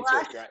make me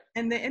blush,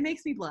 and it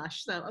makes me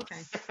blush. So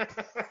okay,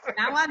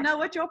 now I know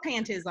what your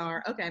panties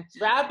are. Okay,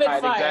 rapid fire,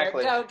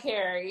 exactly. Go,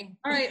 Carrie.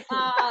 All right.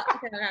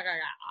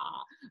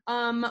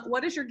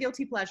 What is your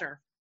guilty pleasure?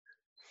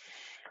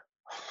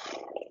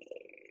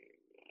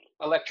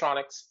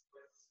 Electronics.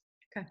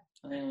 Okay.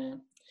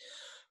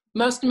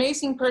 Most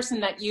amazing person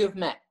that you have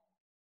met?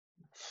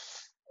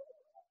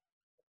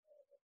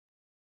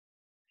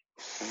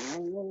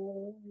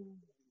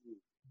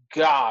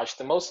 gosh,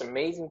 the most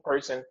amazing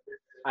person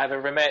I've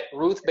ever met,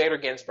 Ruth Bader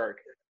Ginsburg.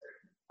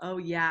 Oh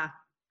yeah,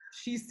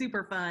 she's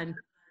super fun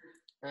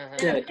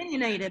Mm-hmm. and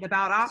opinionated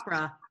about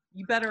opera.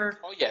 You better.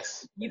 Oh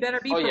yes. You better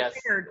be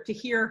prepared to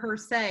hear her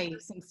say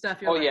some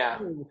stuff. You're like,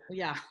 yeah. ooh,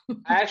 yeah.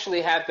 I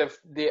actually had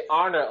the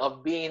honor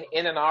of being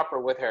in an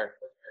opera with her.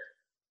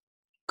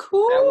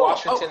 Cool. At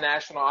Washington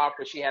National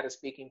Opera, she had a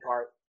speaking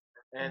part.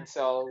 And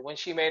so when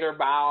she made her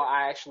bow,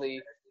 I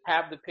actually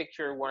have the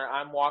picture where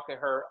I'm walking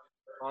her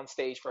on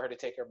stage for her to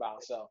take her bow.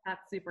 So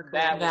that's super cool.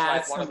 That was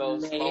that's like one amazing.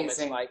 of those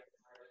moments, like,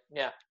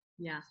 yeah.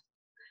 Yeah.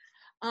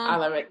 I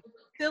love it.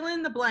 Fill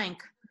in the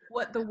blank.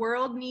 What the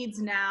world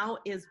needs now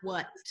is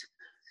what?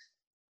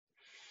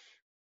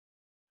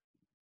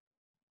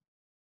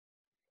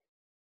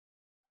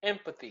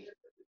 Empathy.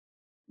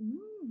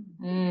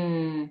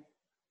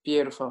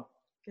 Beautiful.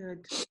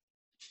 Good.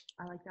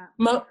 I like that.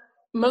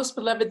 Most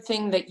beloved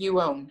thing that you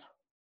own?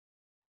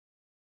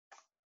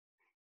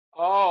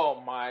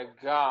 Oh my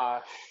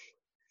gosh.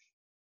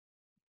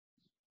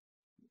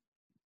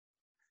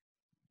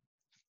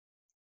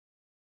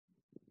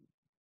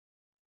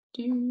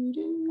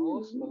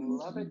 Most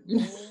beloved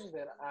thing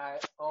that I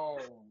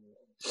own.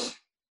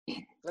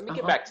 Let me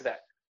get back to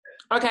that.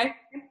 Okay.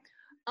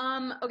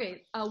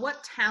 Okay.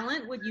 What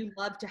talent would you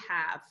love to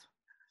have?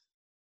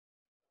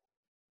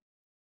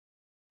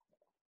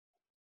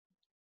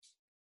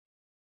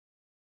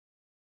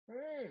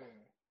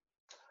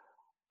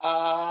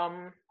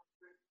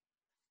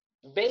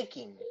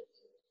 Baking.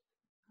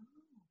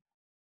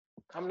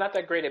 I'm not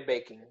that great at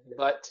baking,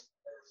 but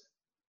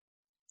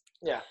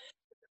yeah.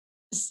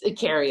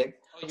 Carry it.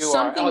 Oh, you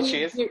are. Oh,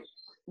 she is?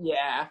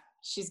 Yeah,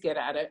 she's good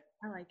at it.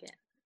 I like it.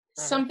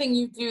 Something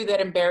you do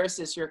that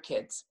embarrasses your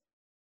kids.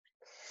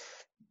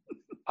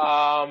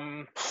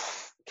 Can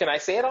I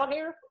say it on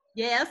here?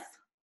 Yes.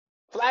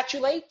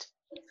 Flatulate.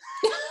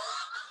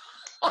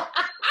 But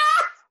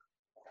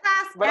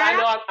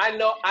I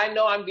know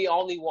I'm the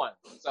only one,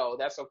 so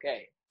that's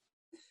okay.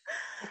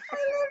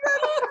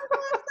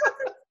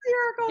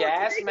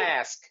 Gas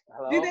mask.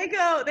 Hello? Do they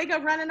go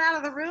running out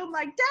of the room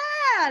like,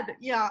 Dad?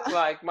 Yeah.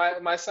 Like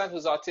my son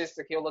who's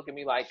autistic, he'll look at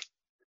me like,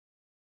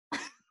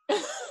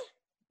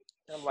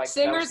 I'm like,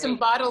 singers and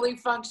bodily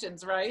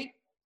functions, right?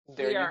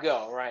 There you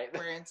go, right?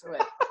 We're into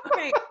it.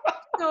 Okay,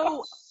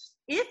 so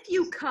if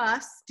you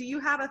cuss, do you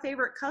have a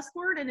favorite cuss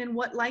word, and in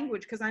what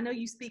language? Because I know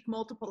you speak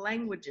multiple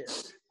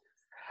languages.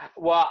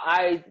 Well,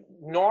 I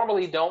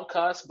normally don't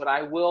cuss, but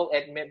I will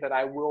admit that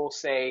I will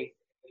say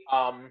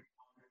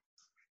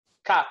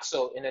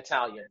cazzo in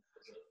Italian.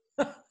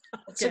 Okay.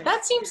 So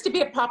that seems to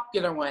be a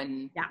popular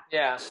one. Yeah.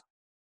 Yeah.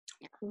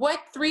 What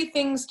 3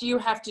 things do you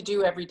have to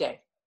do every day?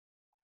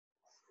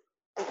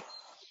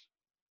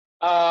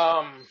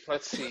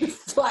 Let's see.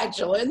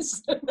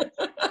 Flatulence.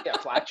 Yeah,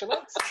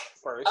 flatulence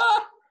first.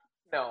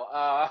 No.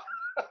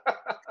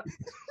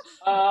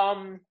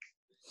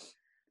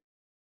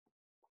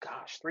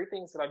 Gosh, 3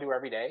 things that I do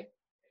every day.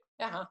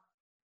 Yeah.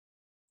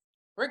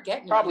 We're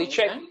getting probably it,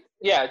 check. right?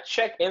 Yeah,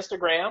 check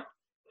Instagram.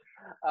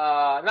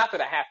 Not that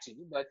I have to,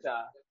 but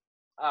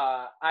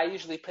I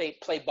usually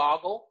play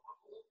Boggle.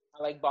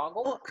 I like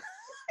Boggle. Oh.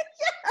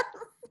 Yes.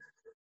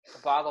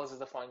 Boggles is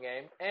a fun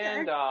game,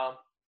 and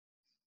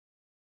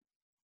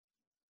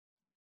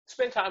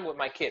spend time with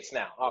my kids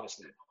now,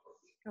 obviously.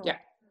 Cool. Yeah.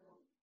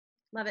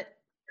 Love it.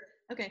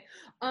 Okay.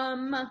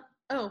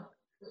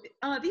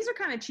 These are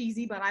kind of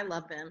cheesy, but I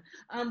love them.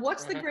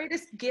 What's the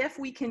greatest gift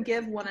we can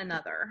give one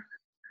another?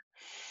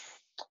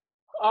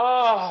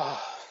 Oh,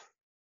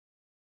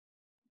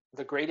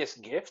 the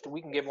greatest gift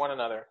we can give one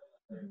another.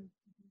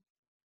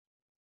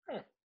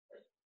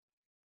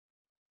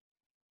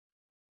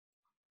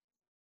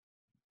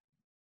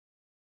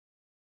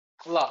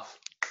 Love.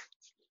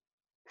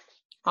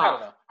 I don't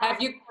know.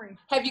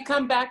 Have you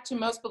come back to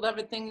most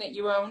beloved thing that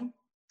you own?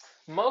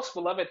 Most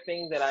beloved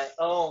thing that I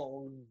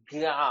own,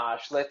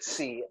 gosh, let's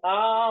see.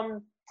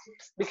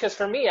 Because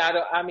for me,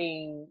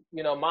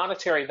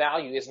 monetary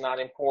value is not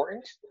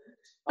important,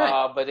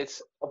 right. But it's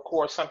of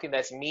course something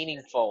that's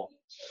meaningful.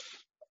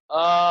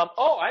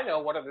 I know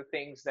one of the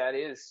things that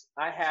is.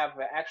 I have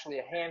actually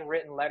a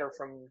handwritten letter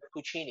from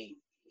Puccini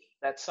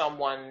that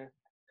someone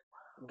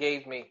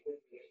gave me.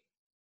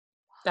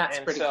 That's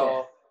pretty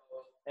cool.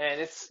 And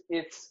it's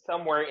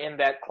somewhere in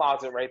that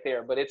closet right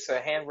there, but it's a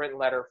handwritten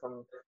letter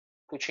from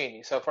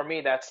Puccini. So for me,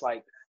 that's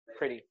like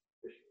pretty.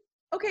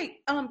 Okay,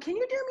 can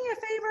you do me a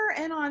favor,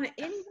 and on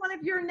any one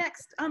of your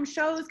next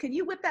shows, can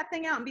you whip that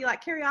thing out and be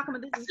like, Carrie Ackerman,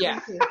 this is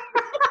cool.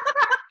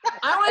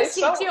 I want to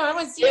see it too. I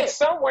want to see it. It's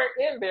somewhere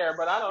in there,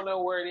 but I don't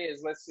know where it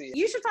is. Let's see.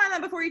 You should find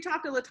that before you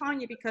talk to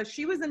LaTanya, because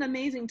she was an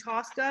amazing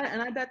Tosca,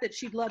 and I bet that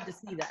she'd love to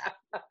see that.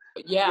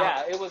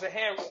 Yeah, it was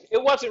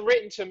it wasn't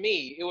written to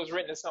me. It was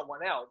written to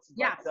someone else.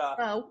 Yeah.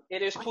 But,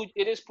 it is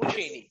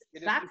Puccini.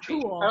 That's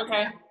Puccini. cool.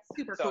 Okay.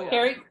 Super cool.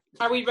 Carrie,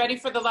 are we ready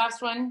for the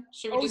last one?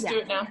 Should we do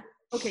it now?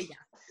 Okay,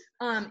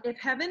 yeah. If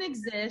heaven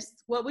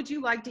exists, what would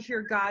you like to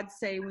hear God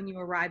say when you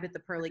arrive at the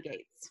pearly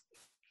gates?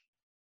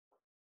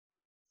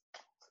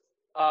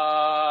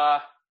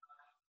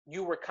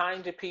 You were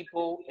kind to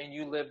people and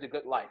you lived a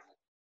good life.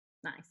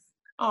 Nice.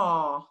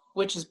 Oh,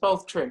 which is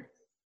both true.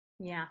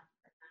 Yeah.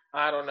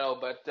 I don't know,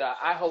 but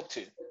I hope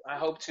to. I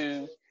hope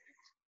to,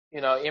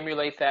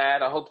 emulate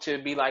that. I hope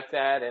to be like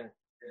that. And,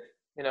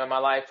 in my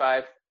life,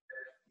 I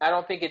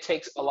don't think it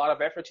takes a lot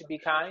of effort to be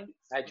kind.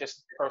 I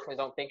just personally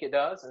don't think it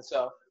does. And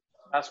so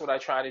that's what I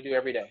try to do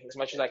every day, as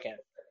much as I can.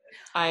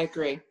 I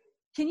agree.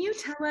 Can you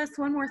tell us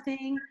one more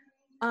thing?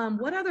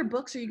 What other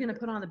books are you going to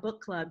put on the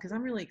book club? Because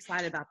I'm really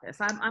excited about this.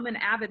 I'm an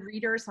avid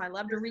reader, so I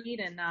love to read,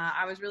 and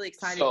I was really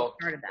excited to be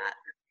part of that.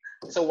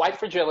 So White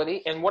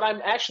Fragility, and what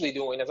I'm actually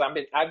doing is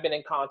I've been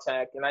in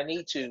contact, and I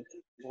need to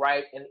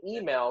write an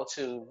email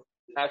to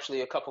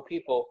actually a couple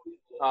people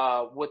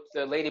with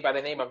the lady by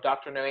the name of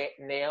Dr.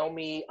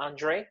 Naomi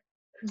Andre,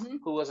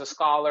 who is a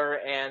scholar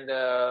and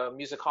a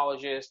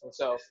musicologist, and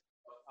so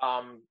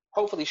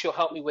hopefully she'll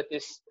help me with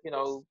this,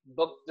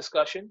 book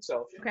discussion.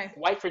 So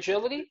White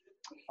Fragility.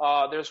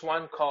 There's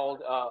one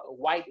called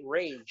White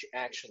Rage,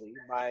 actually,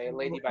 by a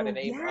lady by the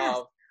name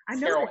of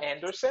Carol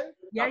Anderson.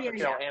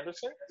 Carol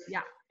Anderson.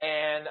 Yeah.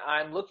 And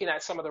I'm looking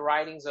at some of the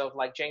writings of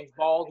like James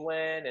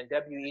Baldwin and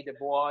W.E. Du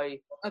Bois.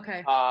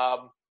 Okay.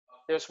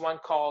 There's one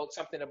called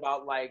something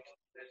about like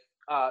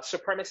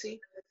supremacy.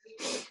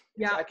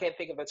 Yeah. I can't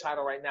think of the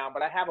title right now,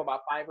 but I have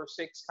about 5 or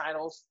 6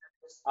 titles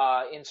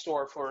in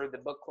store for the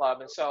book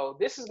club. And so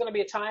this is going to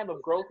be a time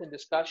of growth and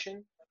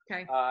discussion.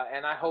 Okay.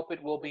 And I hope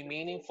it will be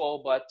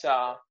meaningful, but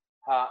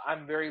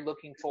I'm very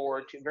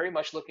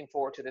much looking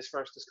forward to this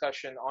first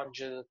discussion on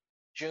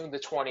June the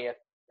 20th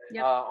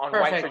on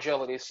White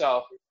Fragility.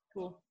 So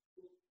cool.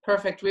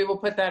 Perfect. We will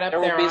put that up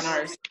there on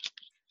ours.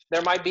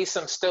 There might be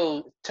some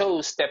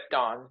toes stepped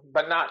on,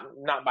 but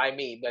not by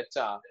me. But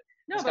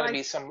it's going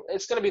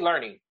to be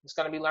learning. It's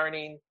going to be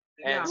learning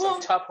and some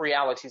tough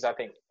realities, I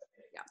think.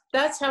 Yeah.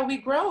 That's how we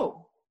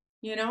grow.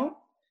 Yeah.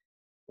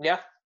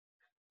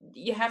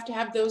 You have to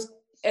have those.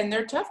 And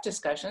they're tough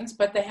discussions,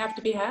 but they have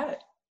to be had.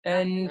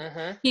 And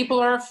people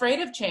are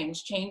afraid of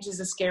change. Change is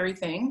a scary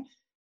thing,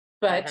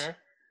 but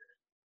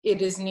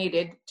it is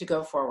needed to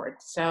go forward.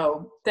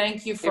 So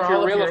thank you for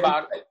all of your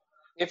input.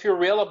 If you're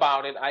real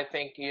about it, I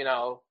think,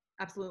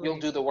 absolutely, you'll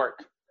do the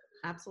work.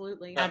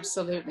 Absolutely.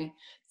 Absolutely.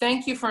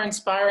 Thank you for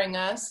inspiring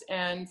us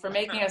and for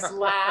making us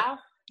laugh.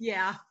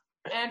 Yeah.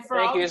 And for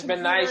Thank you. It's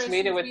been nice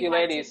meeting with you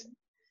ladies.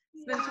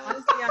 It's been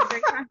fun. Yeah,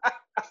 great time.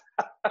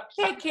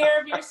 Take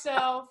care of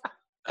yourself.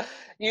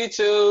 You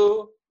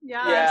too.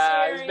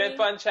 Yeah, it's been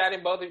fun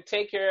chatting both of you.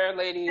 Take care,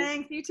 ladies.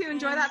 Thanks. You too.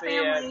 Enjoy that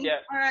family. Yeah.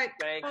 All right.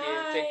 Thank you.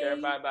 Take care.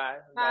 Bye-bye.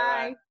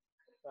 Bye.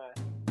 Bye.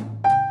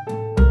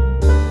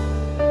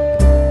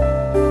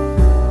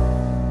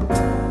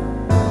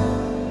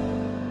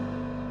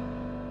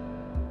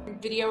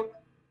 Video,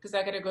 because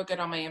I got to go get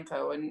all my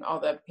info and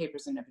all the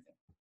papers and everything.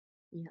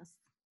 Yes.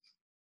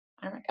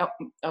 All right.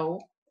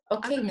 Oh.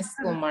 Okay, Miss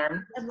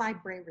Schoolmarm. A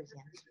librarian.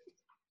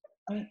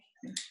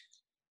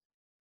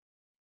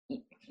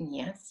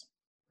 Yes.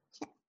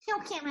 How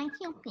can I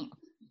help you?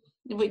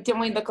 Don't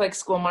we look like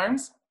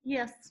schoolmarms?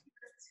 Yes,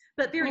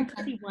 but very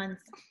pretty ones.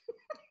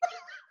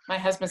 My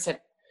husband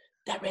said,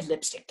 that red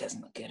lipstick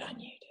doesn't look good on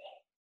you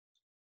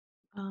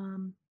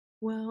today.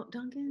 Well,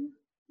 Duncan,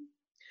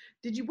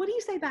 what do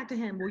you say back to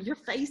him? Well, your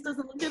face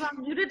doesn't look good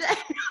on you today.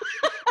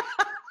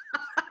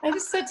 I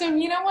just said to him,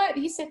 you know what?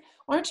 He said,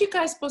 aren't you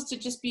guys supposed to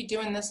just be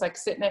doing this, like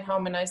sitting at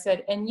home? And I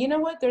said, and you know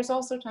what? There's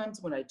also times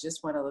when I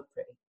just want to look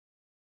pretty.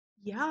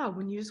 Yeah,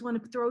 when you just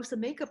want to throw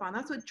some makeup on.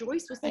 That's what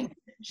Joyce was saying.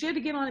 She had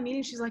to get on a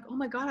meeting. She's like, oh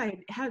my God,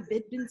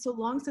 it's been so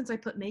long since I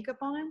put makeup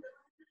on.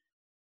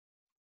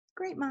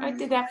 Great, Mom. I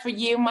did that for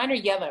you. Mine are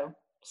yellow,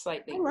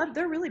 slightly.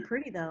 They're really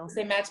pretty though.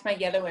 They match my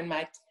yellow and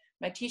my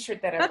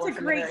t-shirt that I wore. That's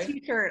a great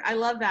t-shirt. I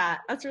love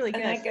that. That's really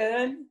good. Isn't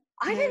that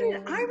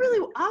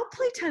good? I'll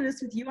play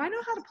tennis with you. I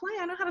know how to play.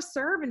 I know how to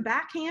serve and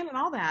backhand and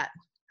all that.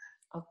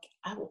 Okay,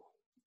 I will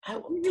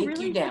take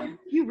you down.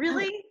 You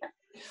really?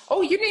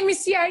 Oh, you didn't even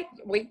see.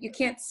 Wait, you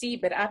can't see,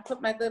 but I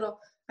put my little,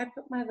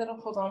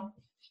 hold on.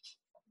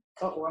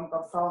 Oh, I'm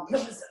going to fall.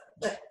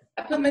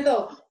 I put my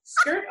little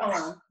skirt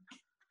on.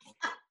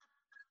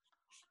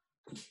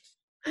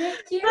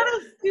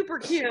 That is super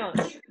cute.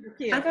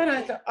 I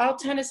got all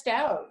tennised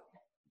out.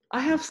 I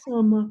have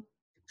some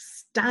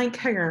stank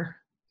hair.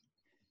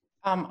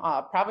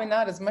 Probably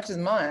not as much as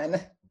mine.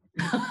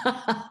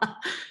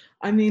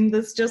 I mean,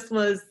 this just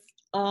was,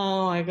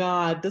 oh my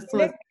God, this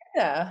was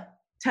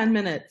 10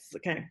 minutes.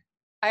 Okay.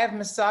 I have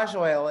massage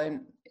oil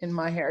in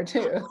my hair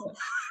too.